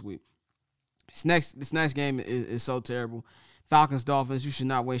Titans this week. This next game is so terrible. Falcons, Dolphins, you should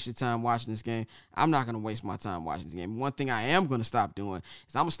not waste your time watching this game. I'm not going to waste my time watching this game. One thing I am going to stop doing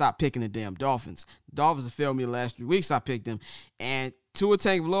is I'm going to stop picking the damn Dolphins. The Dolphins have failed me the last 3 weeks. I picked them. And Tua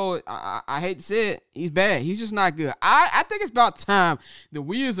Tagovailoa, I hate to say it, he's bad. He's just not good. I think it's about time that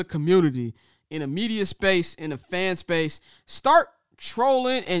we as a community, in a media space, in a fan space, start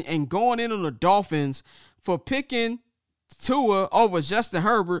trolling and going in on the Dolphins for picking Tua over Justin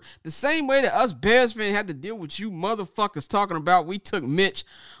Herbert the same way that us Bears fans had to deal with you motherfuckers talking about we took Mitch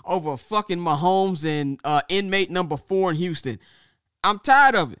over fucking Mahomes and inmate number 4 in Houston. I'm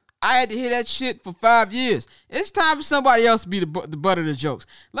tired of it. I had to hear that shit for 5 years. It's time for somebody else to be the butt of the jokes.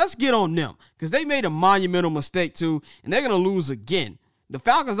 Let's get on them because they made a monumental mistake too, and they're going to lose again. The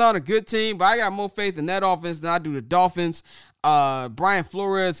Falcons aren't a good team, but I got more faith in that offense than I do the Dolphins. Brian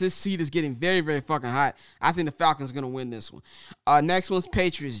Flores, his seat is getting very, very fucking hot. I think the Falcons are going to win this one. Next one's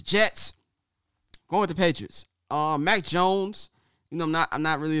Patriots, Jets. Going with the Patriots. Mac Jones, you know, I'm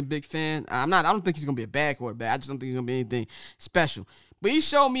not really a big fan. I don't think he's going to be a bad quarterback. I just don't think he's going to be anything special. But he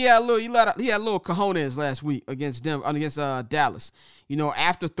showed me he had a little cojones last week against Dallas. You know,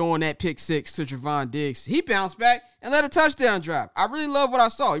 after throwing that pick 6 to Trevon Diggs, he bounced back and let a touchdown drop. I really love what I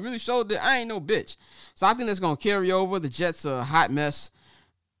saw. He really showed that I ain't no bitch. So I think that's going to carry over. The Jets are a hot mess.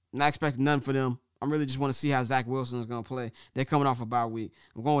 Not expecting nothing for them. I really just want to see how Zach Wilson is going to play. They're coming off a bye week.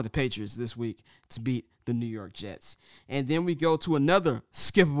 I'm going with the Patriots this week to beat the New York Jets. And then we go to another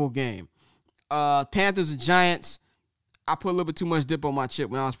skippable game. Panthers and Giants. I put a little bit too much dip on my chip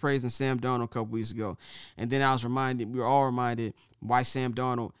when I was praising Sam Darnold a couple weeks ago. And then we were all reminded why Sam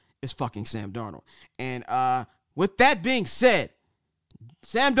Darnold is fucking Sam Darnold. And with that being said,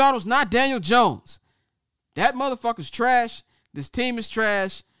 Sam Darnold's not Daniel Jones. That motherfucker's trash. This team is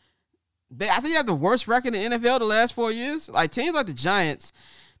trash. I think they have the worst record in the NFL the last 4 years. Like, teams like the Giants,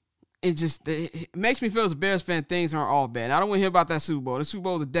 it makes me feel as a Bears fan things aren't all bad. And I don't want to hear about that Super Bowl. The Super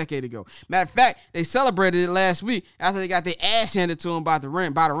Bowl was a decade ago. Matter of fact, they celebrated it last week after they got their ass handed to them by the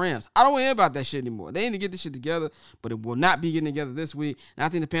Rams. I don't want to hear about that shit anymore. They need to get this shit together, but it will not be getting together this week. And I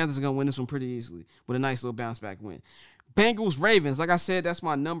think the Panthers are going to win this one pretty easily with a nice little bounce back win. Bengals, Ravens. Like I said, that's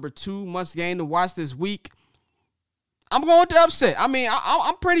my number 2 must game to watch this week. I'm going with the upset. I mean,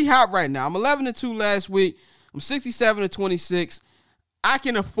 I'm pretty hot right now. I'm 11-2 last week. I'm 67-26. I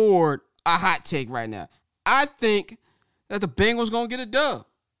can afford a hot take right now. I think that the Bengals going to get a dub.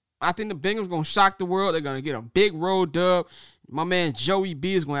 I think the Bengals going to shock the world. They're going to get a big road dub. My man Joey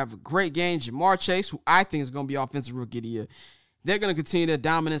B is going to have a great game. Jamar Chase, who I think is going to be offensive rookie of the year. They're going to continue their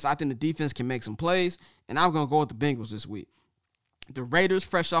dominance. I think the defense can make some plays, and I'm going to go with the Bengals this week. The Raiders,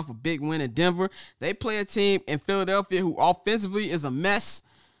 fresh off a big win in Denver. They play a team in Philadelphia who offensively is a mess.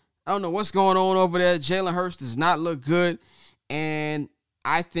 I don't know what's going on over there. Jalen Hurts does not look good. And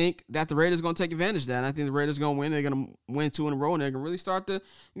I think that the Raiders are going to take advantage of that. And I think the Raiders are going to win. They're going to win 2 in a row. And they're going to really start to,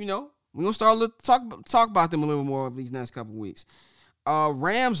 we're going to start talk about them a little more over these next couple of weeks.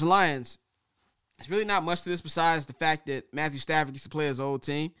 Rams, Lions. There's really not much to this besides the fact that Matthew Stafford gets to play his old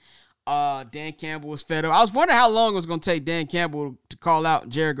team. Dan Campbell was fed up. I was wondering how long it was going to take Dan Campbell to call out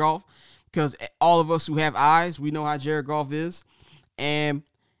Jared Goff, because all of us who have eyes, we know how Jared Goff is. And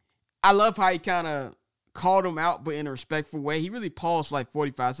I love how he kind of called him out, but in a respectful way. He really paused for like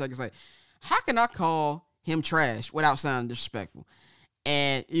 45 seconds. Like, how can I call him trash without sounding disrespectful?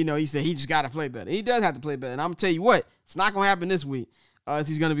 And, he said he just got to play better. He does have to play better. And I'm going to tell you what, it's not going to happen this week.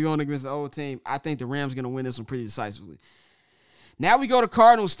 He's going to be going against the old team. I think the Rams are going to win this one pretty decisively. Now we go to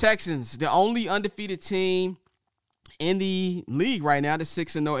Cardinals-Texans, the only undefeated team in the league right now. The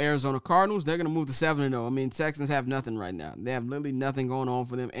 6-0 Arizona Cardinals. They're going to move to 7-0. I mean, Texans have nothing right now. They have literally nothing going on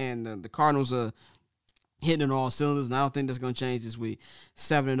for them, and the Cardinals are hitting on all cylinders, and I don't think that's going to change this week.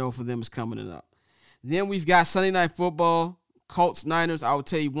 7-0 for them is coming up. Then we've got Sunday Night Football, Colts-Niners. I will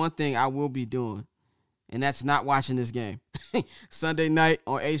tell you one thing I will be doing, and that's not watching this game. Sunday night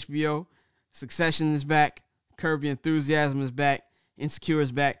on HBO, Succession is back. Curb Your Enthusiasm is back. Insecure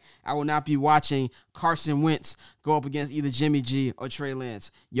is back. I will not be watching Carson Wentz go up against either Jimmy G or Trey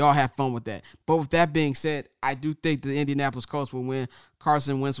Lance. Y'all have fun with that. But with that being said, I do think the Indianapolis Colts will win.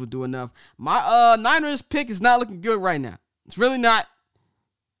 Carson Wentz will do enough. My Niners pick is not looking good right now. It's really not.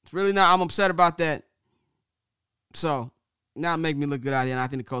 I'm upset about that. So now make me look good out here, and I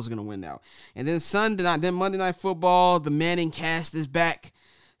think the Colts are going to win now. And then Monday Night Football, the Manning cast is back.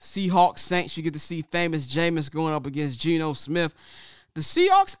 Seahawks, Saints, you get to see famous Jameis going up against Geno Smith. The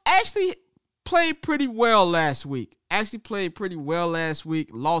Seahawks actually played pretty well last week.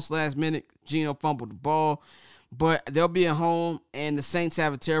 Lost last minute. Geno fumbled the ball. But they'll be at home, and the Saints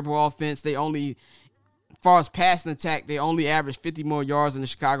have a terrible offense. As far as passing attack, they only average 50 more yards than the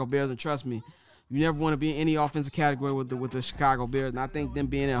Chicago Bears. And trust me, you never want to be in any offensive category with the Chicago Bears. And I think them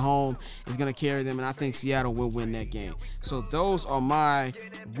being at home is going to carry them. And I think Seattle will win that game. So those are my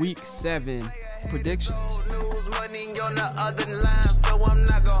Week 7 predictions.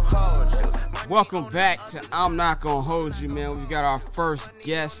 Welcome back to I'm Not Gonna Hold You, man. We've got our first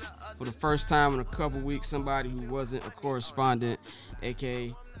guest for the first time in a couple weeks. Somebody who wasn't a correspondent,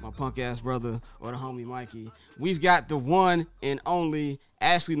 a.k.a. my punk-ass brother or the homie Mikey. We've got the one and only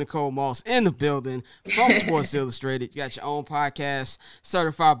Ashley Nicole Moss in the building from Sports Illustrated. You got your own podcast,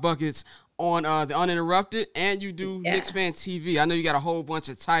 Certified Buckets, on The Uninterrupted, and you do Knicks Fan TV. I know you got a whole bunch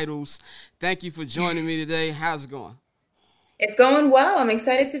of titles. Thank you for joining me today. How's it going? It's going well. I'm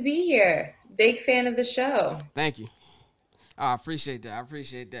excited to be here. Big fan of the show. Thank you. I appreciate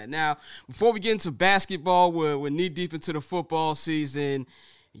that. Now, before we get into basketball, we're knee-deep into the football season.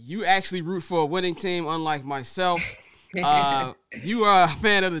 You actually root for a winning team, unlike myself. You are a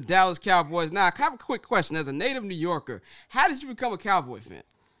fan of the Dallas Cowboys. Now, I have a quick question. As a native New Yorker, how did you become a Cowboy fan?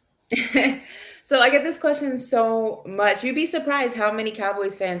 So I get this question so much. You'd be surprised how many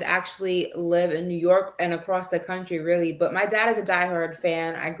Cowboys fans actually live in New York and across the country, really. But my dad is a diehard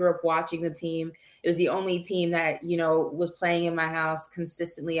fan. I grew up watching the team. It was the only team that, was playing in my house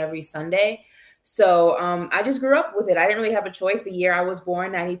consistently every Sunday. So I just grew up with it. I didn't really have a choice. The year I was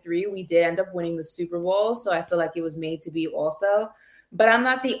born, 93, we did end up winning the Super Bowl. So I feel like it was made to be also. But I'm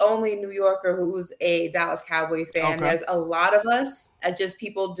not the only New Yorker who's a Dallas Cowboy fan. Okay. There's a lot of us.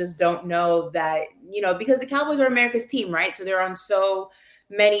 People just don't know that, because the Cowboys are America's team, right? So they're on so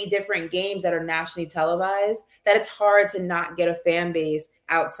many different games that are nationally televised that it's hard to not get a fan base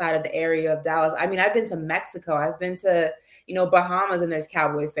outside of the area of Dallas. I mean, I've been to Mexico. I've been to, Bahamas, and there's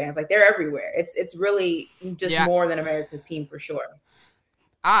Cowboy fans. Like, they're everywhere. It's really just more than America's team for sure.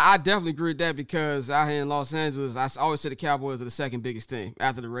 I definitely agree with that, because out here in Los Angeles, I always say the Cowboys are the second biggest team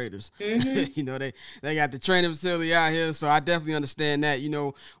after the Raiders. Mm-hmm. They got the training facility out here, so I definitely understand that.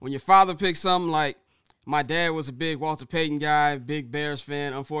 When your father picks something, like my dad was a big Walter Payton guy, big Bears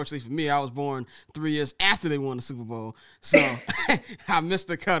fan. Unfortunately for me, I was born 3 years after they won the Super Bowl, so I missed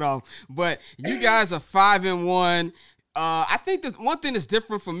the cutoff. But you guys are 5-1. I think there's one thing that's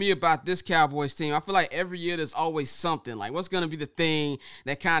different for me about this Cowboys team. I feel like every year there's always something. Like, what's going to be the thing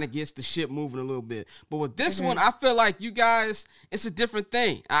that kind of gets the ship moving a little bit? But with this one, I feel like you guys, it's a different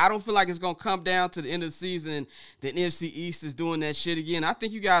thing. I don't feel like it's going to come down to the end of the season. The NFC East is doing that shit again. I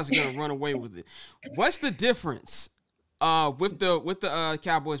think you guys are going to run away with it. What's the difference with the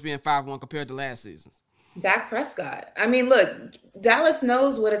Cowboys being 5-1 compared to last season? Dak Prescott. I mean, look, Dallas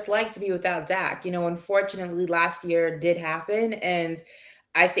knows what it's like to be without Dak. Unfortunately, last year did happen, and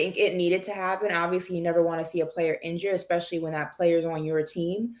I think it needed to happen. Obviously, you never want to see a player injured, especially when that player's on your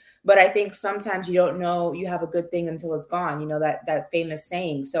team. But I think sometimes you don't know you have a good thing until it's gone, that famous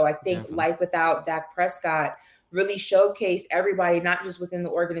saying. So I think life without Dak Prescott really showcased everybody, not just within the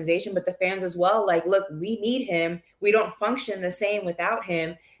organization, but the fans as well. Like, look, we need him. We don't function the same without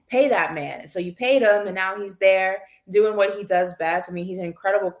him. Pay that man. So you paid him, and now he's there doing what he does best. I mean, he's an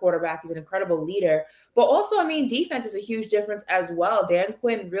incredible quarterback. He's an incredible leader. But also, I mean, defense is a huge difference as well. Dan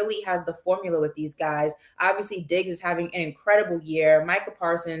Quinn really has the formula with these guys. Obviously, Diggs is having an incredible year. Micah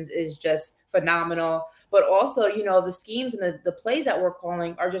Parsons is just phenomenal. But also, the schemes and the plays that we're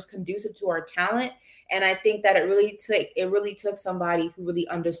calling are just conducive to our talent. And I think that it really took somebody who really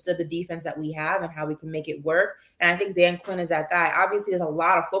understood the defense that we have and how we can make it work. And I think Dan Quinn is that guy. Obviously, there's a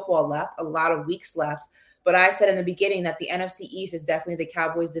lot of football left, a lot of weeks left. But I said in the beginning that the NFC East is definitely the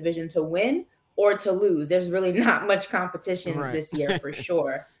Cowboys division to win or to lose. There's really not much competition this year for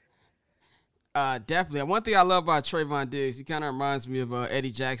sure. Definitely. One thing I love about Trayvon Diggs, he kind of reminds me of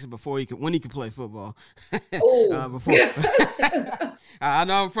Eddie Jackson when he could play football. Before I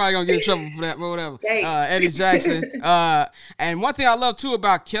know I'm probably gonna get in trouble for that, but whatever. Eddie Jackson. And one thing I love too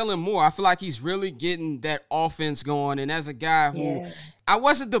about Kellen Moore, I feel like he's really getting that offense going. And as a guy who I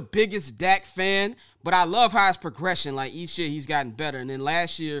wasn't the biggest Dak fan, but I love how his progression. Like each year he's gotten better. And then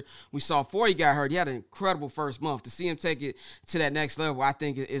last year we saw before he got hurt, he had an incredible first month. To see him take it to that next level, I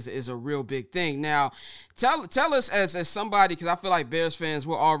think is a real big thing. Now, tell us as somebody, because I feel like Bears fans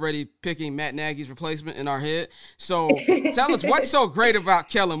were already picking Matt Nagy's replacement in our head. So tell us what's so great about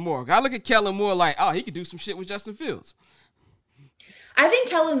Kellen Moore. I look at Kellen Moore like, oh, he could do some shit with Justin Fields. I think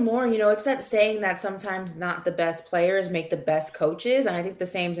Kellen Moore, it's that saying that sometimes not the best players make the best coaches. And I think the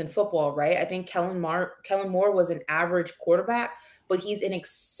same's in football, right? I think Kellen Moore was an average quarterback, but he's an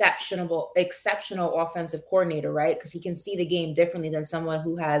exceptional offensive coordinator, right? Because he can see the game differently than someone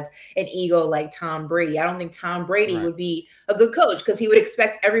who has an ego like Tom Brady. I don't think Tom Brady would be a good coach because he would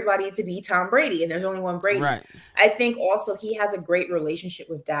expect everybody to be Tom Brady, and there's only one Brady. Right. I think also he has a great relationship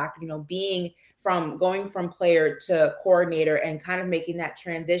with Dak, going from player to coordinator and kind of making that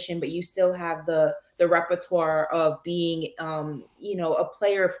transition, but you still have the repertoire of being, a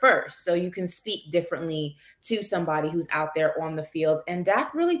player first. So you can speak differently to somebody who's out there on the field. And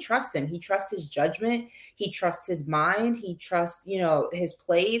Dak really trusts him. He trusts his judgment. He trusts his mind. He trusts, his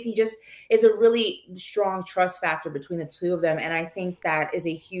plays. He just is a really strong trust factor between the two of them. And I think that is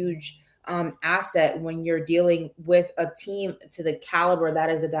a huge asset when you're dealing with a team to the caliber that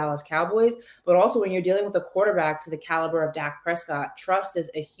is the Dallas Cowboys, but also when you're dealing with a quarterback to the caliber of Dak Prescott. Trust is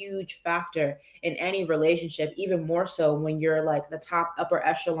a huge factor in any relationship, even more so when you're like the top upper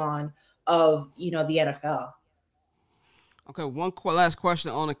echelon of, the NFL. Okay, one last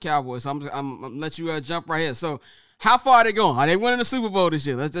question on the Cowboys. I'm gonna let you jump right here. So, how far are they going? Are they winning the Super Bowl this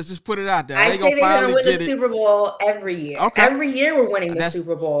year? Let's just put it out there. I say they're going to win the Super Bowl every year. Okay. Every year we're winning the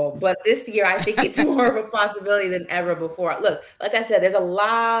Super Bowl. But this year I think it's more of a possibility than ever before. Look, like I said, there's a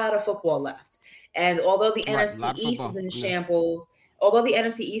lot of football left. And although the NFC East is in shambles,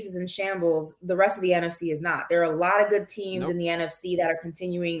 the rest of the NFC is not. There are a lot of good teams in the NFC that are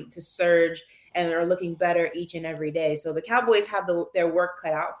continuing to surge and are looking better each and every day. So the Cowboys have their work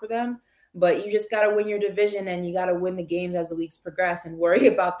cut out for them. But you just got to win your division and you got to win the games as the weeks progress and worry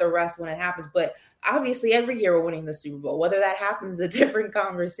about the rest when it happens. But obviously every year we're winning the Super Bowl. Whether that happens is a different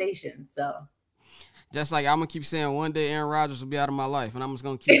conversation. So just like I'm going to keep saying one day Aaron Rodgers will be out of my life, and I'm just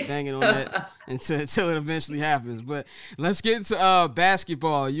going to keep banging on that until it eventually happens. But let's get into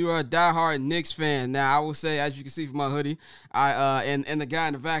basketball. You are a diehard Knicks fan. Now, I will say, as you can see from my hoodie, and the guy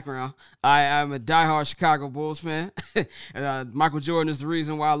in the background, I am a diehard Chicago Bulls fan. Michael Jordan is the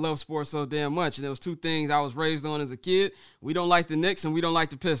reason why I love sports so damn much. And there was two things I was raised on as a kid. We don't like the Knicks and we don't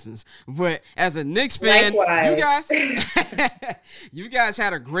like the Pistons. But as a Knicks fan, you guys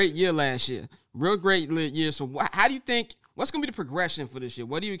had a great year last year. Real great year. So how do you think, what's going to be the progression for this year?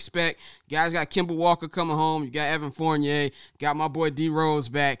 What do you expect? You guys got Kemba Walker coming home. You got Evan Fournier. Got my boy D Rose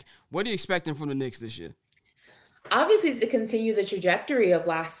back. What are you expecting from the Knicks this year? Obviously, it's to continue the trajectory of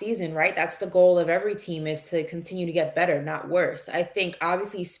last season, right? That's the goal of every team, is to continue to get better, not worse. I think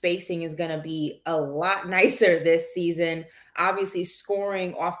obviously spacing is going to be a lot nicer this season. Obviously,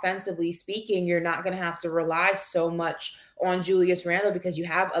 scoring, offensively speaking, you're not going to have to rely so much on Julius Randle because you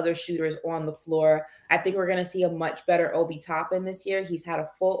have other shooters on the floor. I think we're going to see a much better Obi Toppin this year. He's had a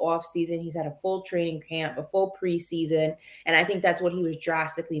full off season. He's had a full training camp, a full preseason. And I think that's what he was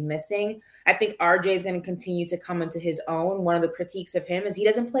drastically missing. I think RJ is going to continue to come into his own. One of the critiques of him is he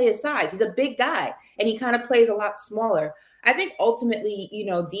doesn't play his size. He's a big guy and he kind of plays a lot smaller. I think ultimately,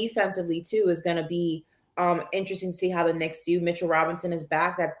 defensively too is going to be interesting to see how the Knicks do. Mitchell Robinson is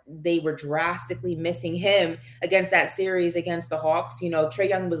back. That they were drastically missing him against that series against the Hawks. Trae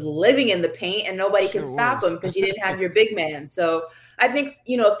Young was living in the paint and nobody could stop him because you didn't have your big man. So I think,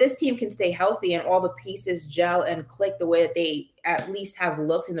 if this team can stay healthy and all the pieces gel and click the way that they at least have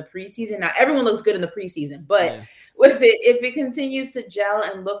looked in the preseason. Now, everyone looks good in the preseason, but if it continues to gel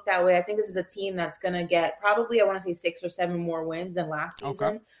and look that way, I think this is a team that's going to get probably, I want to say 6 or 7 more wins than last season.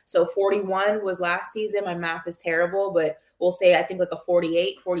 Okay. So 41 was last season. My math is terrible, but we'll say I think like a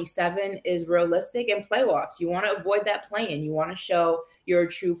 48, 47 is realistic. And playoffs, you want to avoid that play-in. You want to show you're a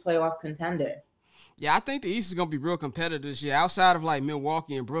true playoff contender. Yeah, I think the East is going to be real competitive this year. Outside of like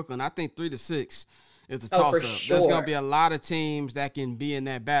Milwaukee and Brooklyn, I think 3-6 is the toss-up. Sure. There's going to be a lot of teams that can be in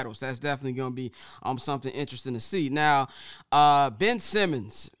that battle. So that's definitely going to be something interesting to see. Now, Ben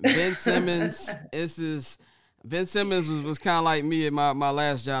Simmons. Ben Simmons was kind of like me at my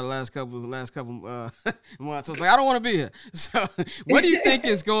last job the last couple months. I was like, I don't want to be here. So what do you think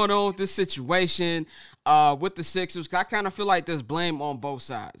is going on with this situation with the Sixers? I kind of feel like there's blame on both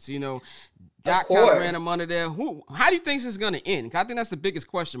sides. Doc kind of ran him under there. How do you think this is going to end? I think that's the biggest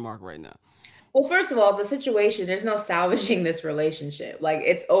question mark right now. Well, first of all, the situation, there's no salvaging this relationship. Like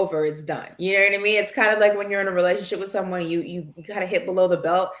it's over, it's done. You know what I mean? It's kind of like when you're in a relationship with someone, you kind of hit below the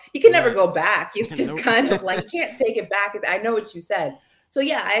belt. You can never Right. go back. It's just Nope. kind of like you can't take it back. I know what you said. So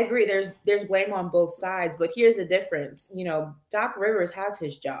yeah, I agree. There's blame on both sides, but here's the difference. You know, Doc Rivers has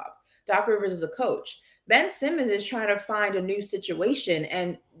his job. Doc Rivers is a coach. Ben Simmons is trying to find a new situation,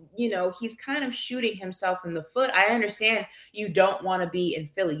 and you know he's kind of shooting himself in the foot. I understand you don't want to be in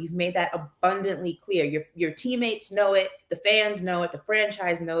Philly. You've made that abundantly clear. Your teammates know it, the fans know it, the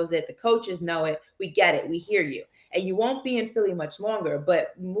franchise knows it, the coaches know it. We get it. We hear you. And you won't be in Philly much longer,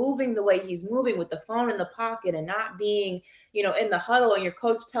 but moving the way he's moving with the phone in the pocket and not being, you know, in the huddle and your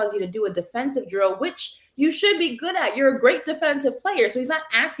coach tells you to do a defensive drill, which you should be good at. You're a great defensive player. So he's not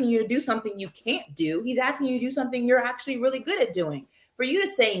asking you to do something you can't do. He's asking you to do something you're actually really good at doing. For you to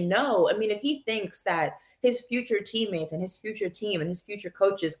say no, I mean, if he thinks that his future teammates and his future team and his future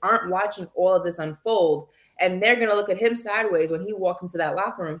coaches aren't watching all of this unfold and they're going to look at him sideways when he walks into that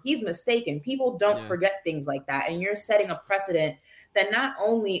locker room, he's mistaken. People don't forget things like that. And you're setting a precedent that not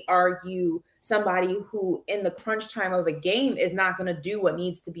only are you somebody who in the crunch time of a game is not going to do what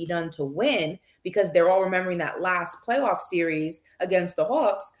needs to be done to win because they're all remembering that last playoff series against the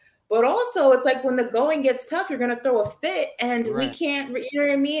Hawks, but also it's like when the going gets tough, you're going to throw a fit and we can't, you know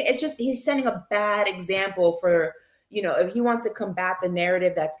what I mean? It's just, he's setting a bad example for, you know, if he wants to combat the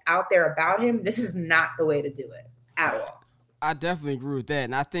narrative that's out there about him, this is not the way to do it at all. I definitely agree with that.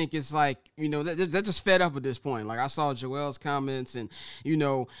 And I think it's like, you know, they're just fed up at this point. Like I saw Joel's comments and, you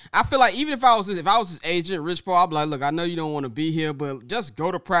know, I feel like even if I was his agent, Rich Paul, I'd be like, look, I know you don't want to be here, but just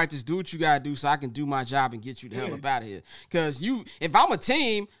go to practice, do what you got to do so I can do my job and get you the hell up out of here. Because if I'm a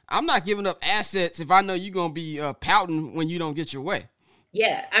team, I'm not giving up assets if I know you're going to be pouting when you don't get your way.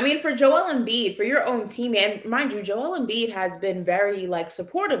 Yeah, I mean, for Joel Embiid, for your own team, and mind you, Joel Embiid has been very like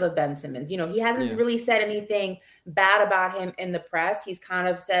supportive of Ben Simmons. You know, he hasn't really said anything bad about him in the press. He's kind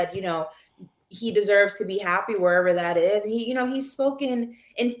of said, you know, he deserves to be happy wherever that is. And he, you know, he's spoken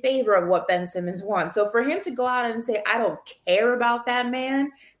in favor of what Ben Simmons wants. So for him to go out and say, I don't care about that man,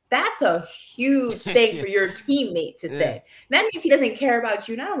 that's a huge thing for your teammate to say. That means he doesn't care about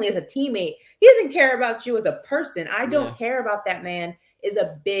you, not only as a teammate, he doesn't care about you as a person. I don't care about that man is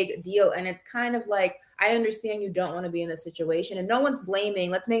a big deal. And it's kind of like, I understand you don't want to be in this situation. And no one's blaming,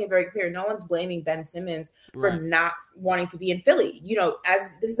 let's make it very clear, no one's blaming Ben Simmons for not wanting to be in Philly. You know,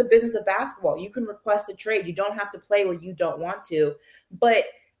 as this is the business of basketball, you can request a trade. You don't have to play where you don't want to. But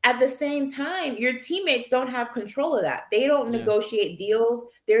at the same time, your teammates don't have control of that. They don't negotiate deals.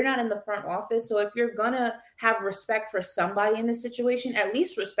 They're not in the front office. So if you're going to have respect for somebody in this situation, at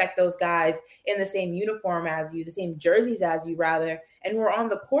least respect those guys in the same uniform as you, the same jerseys as you rather, and who are on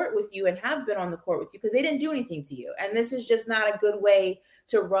the court with you and have been on the court with you because they didn't do anything to you. And this is just not a good way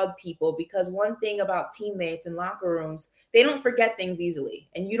to rub people, because one thing about teammates in locker rooms, they don't forget things easily,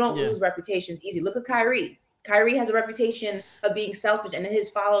 and you don't lose reputations easy. Look at Kyrie. Kyrie has a reputation of being selfish, and it has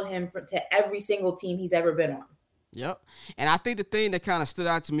followed him to every single team he's ever been on. Yep. And I think the thing that kind of stood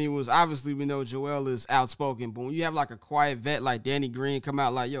out to me was, obviously we know Joel is outspoken, but when you have like a quiet vet like Danny Green come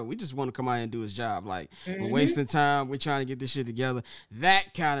out like, yo, we just want to come out and do his job. Like, we're wasting time. We're trying to get this shit together.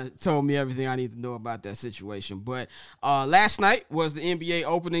 That kind of told me everything I need to know about that situation. But last night was the NBA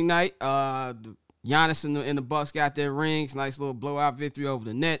opening night. Giannis and the Bucks got their rings. Nice little blowout victory over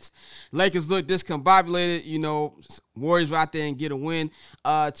the Nets. Lakers look discombobulated. You know, Warriors were out there and get a win.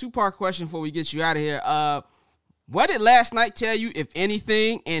 Two-part question before we get you out of here. What did last night tell you, if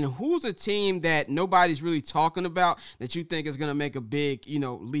anything, and who's a team that nobody's really talking about that you think is going to make a big, you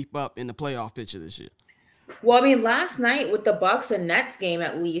know, leap up in the playoff picture this year? Well, I mean, last night with the Bucks and Nets game,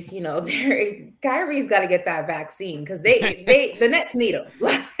 at least, you know, Kyrie's got to get that vaccine because the Nets need him.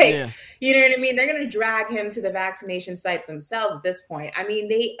 Like, you know what I mean? They're going to drag him to the vaccination site themselves at this point. I mean,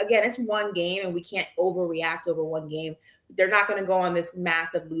 it's one game and we can't overreact over one game. They're not going to go on this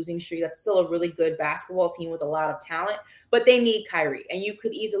massive losing streak. That's still a really good basketball team with a lot of talent, but they need Kyrie. And you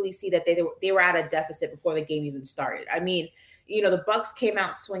could easily see that they were at a deficit before the game even started. I mean, you know, the Bucks came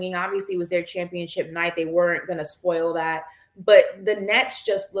out swinging. Obviously, it was their championship night. They weren't going to spoil that. But the Nets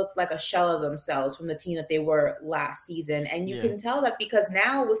just looked like a shell of themselves from the team that they were last season. And you can tell that because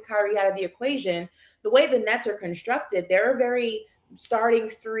now with Kyrie out of the equation, the way the Nets are constructed, they're a very starting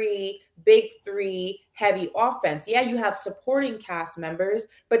three, big three, heavy offense. Yeah, you have supporting cast members,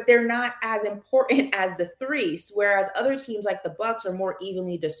 but they're not as important as the threes, whereas other teams like the Bucks are more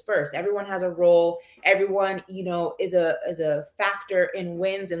evenly dispersed. Everyone has a role. Everyone, you know, is a factor in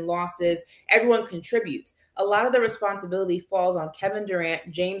wins and losses. Everyone contributes. A lot of the responsibility falls on Kevin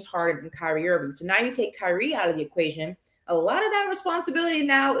Durant, James Harden, and Kyrie Irving. So now you take Kyrie out of the equation. A lot of that responsibility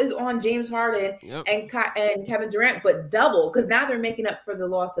now is on James Harden and Kevin Durant, but double, because now they're making up for the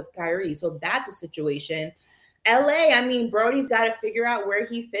loss of Kyrie. So that's a situation. LA, I mean, Brody's got to figure out where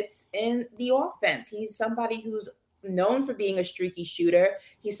he fits in the offense. He's somebody who's known for being a streaky shooter.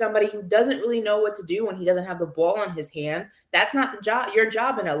 He's somebody who doesn't really know what to do when he doesn't have the ball in his hand. That's not your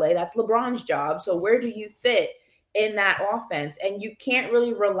job in LA. That's LeBron's job. So where do you fit in that offense? And you can't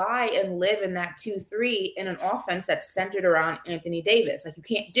really rely and live in that 2-3 in an offense that's centered around Anthony Davis. Like, you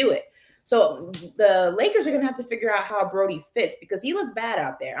can't do it. So the Lakers are going to have to figure out how Brody fits, because he looked bad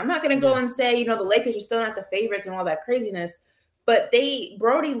out there. I'm not going to go and say, the Lakers are still not the favorites and all that craziness, but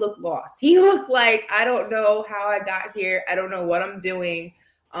Brody looked lost. He looked like, I don't know how I got here. I don't know what I'm doing.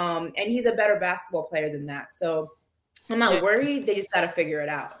 And he's a better basketball player than that. So I'm not worried. They just got to figure it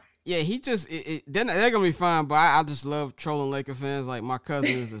out. Yeah, he just they're going to be fine, but I just love trolling Laker fans. Like, my cousin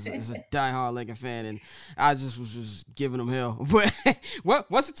is a diehard Laker fan, and I just was just giving them hell. But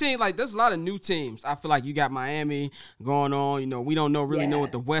what's the team? Like, there's a lot of new teams. I feel like you got Miami going on. We don't really know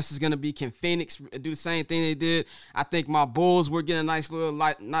what the West is going to be. Can Phoenix do the same thing they did? I think my Bulls were getting a nice little,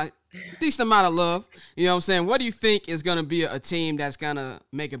 decent amount of love. You know what I'm saying? What do you think is going to be a team that's going to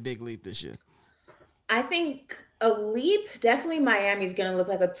make a big leap this year? I think a leap, definitely Miami's going to look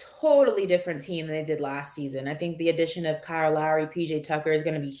like a totally different team than they did last season. I think the addition of Kyle Lowry, PJ Tucker is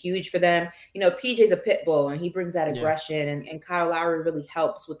going to be huge for them. PJ's a pit bull, and he brings that aggression, and Kyle Lowry really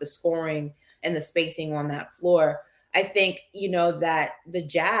helps with the scoring and the spacing on that floor. I think, that the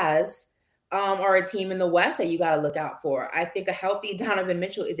Jazz are a team in the West that you got to look out for. I think a healthy Donovan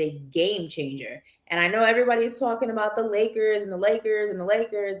Mitchell is a game changer. And I know everybody's talking about the Lakers and the Lakers and the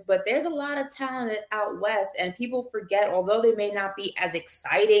Lakers, but there's a lot of talent out West, and people forget, although they may not be as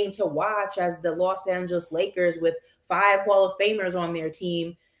exciting to watch as the Los Angeles Lakers with 5 Hall of Famers on their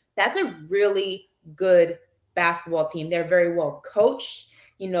team, that's a really good basketball team. They're very well coached.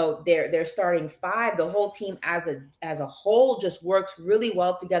 Their starting 5, the whole team as a whole just works really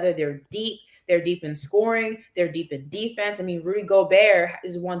well together. They're deep. They're deep in scoring. They're deep in defense. I mean, Rudy Gobert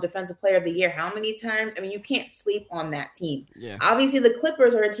is won Defensive Player of the Year how many times? I mean, you can't sleep on that team. Yeah. Obviously, the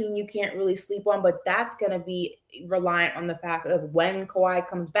Clippers are a team you can't really sleep on, but that's going to be reliant on the fact of when Kawhi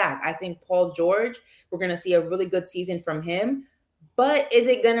comes back. I think Paul George, we're going to see a really good season from him, but is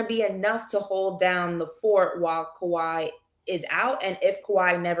it going to be enough to hold down the fort while Kawhi is out? And if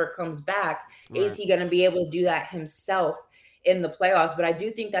Kawhi never comes back, is he going to be able to do that himself in the playoffs? But I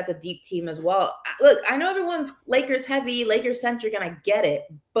do think that's a deep team as well. Look, I know everyone's Lakers heavy, Lakers centric, and I get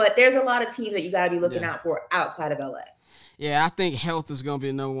it, but there's a lot of teams that you got to be looking out for outside of LA. Yeah, I think health is going to be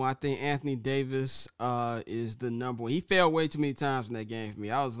the number one. I think Anthony Davis is the number one. He failed way too many times in that game for me.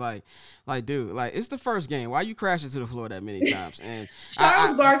 I was like, dude, it's the first game. Why are you crashing to the floor that many times? And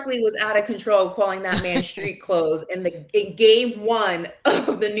Charles Barkley was out of control calling that man street clothes in game 1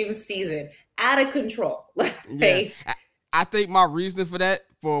 of the new season. Out of control. I think my reason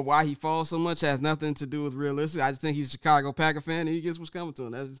for why he falls so much has nothing to do with realistic. I just think he's a Chicago Packer fan, and he gets what's coming to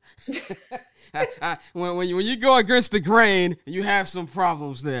him. That's just, when you go against the grain, you have some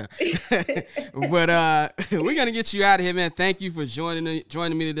problems there. But we're gonna get you out of here, man. Thank you for joining me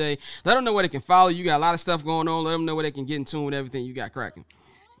today. Let them know where they can follow you. Got a lot of stuff going on. Let them know where they can get in tune with everything you got cracking.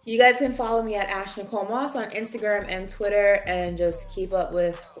 You guys can follow me at Ash Nicole Moss on Instagram and Twitter, and just keep up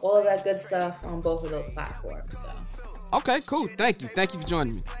with all of that good stuff on both of those platforms. So. Okay, cool. Thank you. Thank you for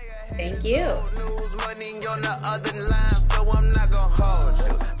joining me. Thank you.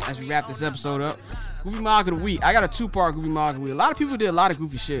 As we wrap this episode up, Goofy Mog of the Week. I got a 2-part Goofy Mog of the Week. A lot of people did a lot of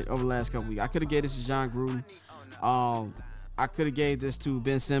goofy shit over the last couple weeks. I could have gave this to John Gruden. I could have gave this to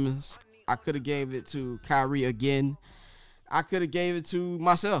Ben Simmons. I could have gave it to Kyrie again. I could have gave it to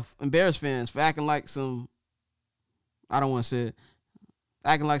myself and Bears fans for acting like some, I don't want to say it,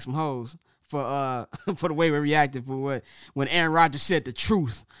 acting like some hoes. For the way we reacted when Aaron Rodgers said the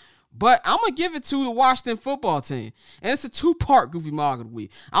truth. But I'm going to give it to the Washington football team. And it's a 2-part Goofy Mog of the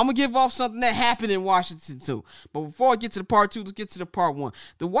Week. I'm going to give off something that happened in Washington too. But before I get to the part 2, let's get to the part 1.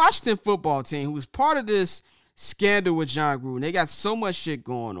 The Washington football team, who was part of this scandal with John Gruden, they got so much shit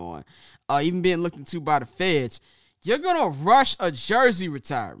going on, even being looked into by the feds. You're going to rush a jersey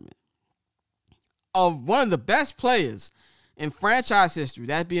retirement of one of the best players in franchise history,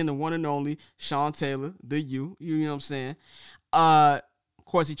 that being the one and only Sean Taylor, you know what I'm saying? Of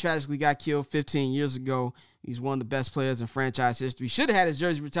course, he tragically got killed 15 years ago. He's one of the best players in franchise history. Should have had his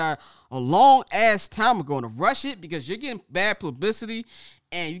jersey retired a long-ass time ago. And to rush it because you're getting bad publicity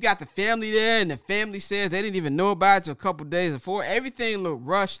and you got the family there, and the family says they didn't even know about it until a couple days before. Everything looked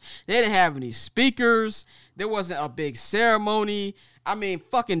rushed. They didn't have any speakers. There wasn't a big ceremony. I mean,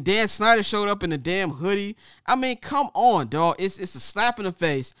 fucking Dan Snyder showed up in a damn hoodie. I mean, come on, dog. It's a slap in the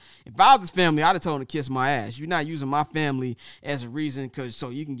face. If I was his family, I'd have told him to kiss my ass. You're not using my family as a reason so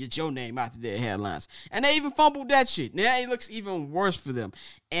you can get your name out their headlines. And they even fumbled that shit. Now it looks even worse for them.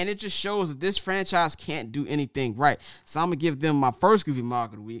 And it just shows that this franchise can't do anything right. So I'm going to give them my first Goofy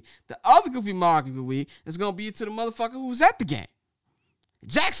Mark of the week. The other Goofy Mark of the week is going to be to the motherfucker who's at the game.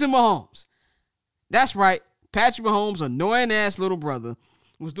 Jackson Mahomes. That's right. Patrick Mahomes' annoying-ass little brother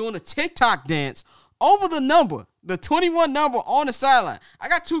was doing a TikTok dance over the 21 number on the sideline. I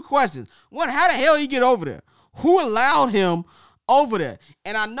got two questions. One, how the hell he get over there? Who allowed him over there?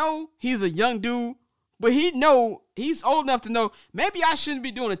 And I know he's a young dude, but he's old enough to know maybe I shouldn't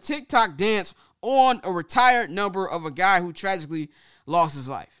be doing a TikTok dance on a retired number of a guy who tragically lost his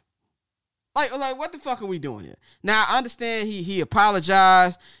life. Like what the fuck are we doing here? Now, I understand he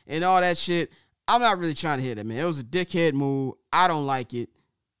apologized and all that shit. I'm not really trying to hear that, man. It was a dickhead move. I don't like it.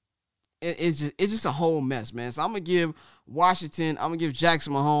 It's just a whole mess, man. So I'm going to give Washington, I'm going to give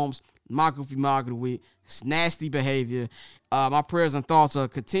Jackson Mahomes my Goofy Mark of the week. It's nasty behavior. My prayers and thoughts are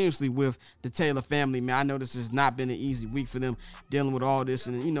continuously with the Taylor family, man. I know this has not been an easy week for them dealing with all this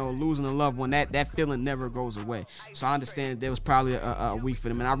and, losing a loved one. That feeling never goes away. So I understand there was probably a week for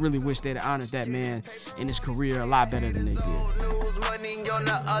them, and I really wish they'd honored that man in his career a lot better than they did.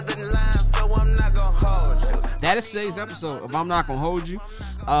 That is today's episode of I'm Not Gonna Hold You.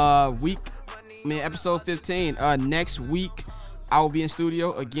 Episode 15. Next week, I will be in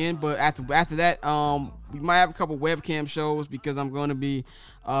studio again, but after that, we might have a couple webcam shows because I'm going to be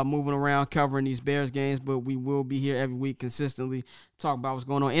moving around covering these Bears games, but we will be here every week consistently talking about what's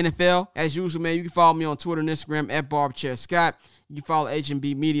going on. NFL, as usual, man, you can follow me on Twitter and Instagram at BarbChairScott. You can follow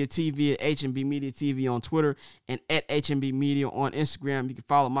HMB Media TV at HMB Media TV on Twitter and at HMB Media on Instagram. You can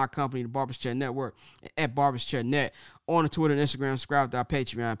follow my company, the Barbers Chair Network, at Barbers Chair Net on the Twitter and Instagram. Subscribe to our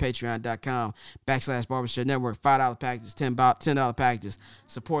Patreon, patreon.com/Barbers Chair Network. $5 packages, $10 packages.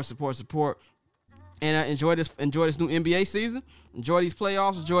 Support. And enjoy this new NBA season. Enjoy these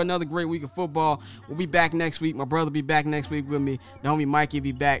playoffs. Enjoy another great week of football. We'll be back next week. My brother will be back next week with me. The homie Mikey will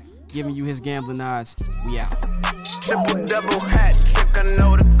be back giving you his gambling odds. We out. Triple double hat trick, I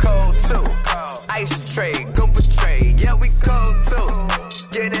know the code too. Ice trade, go for trade, yeah we go.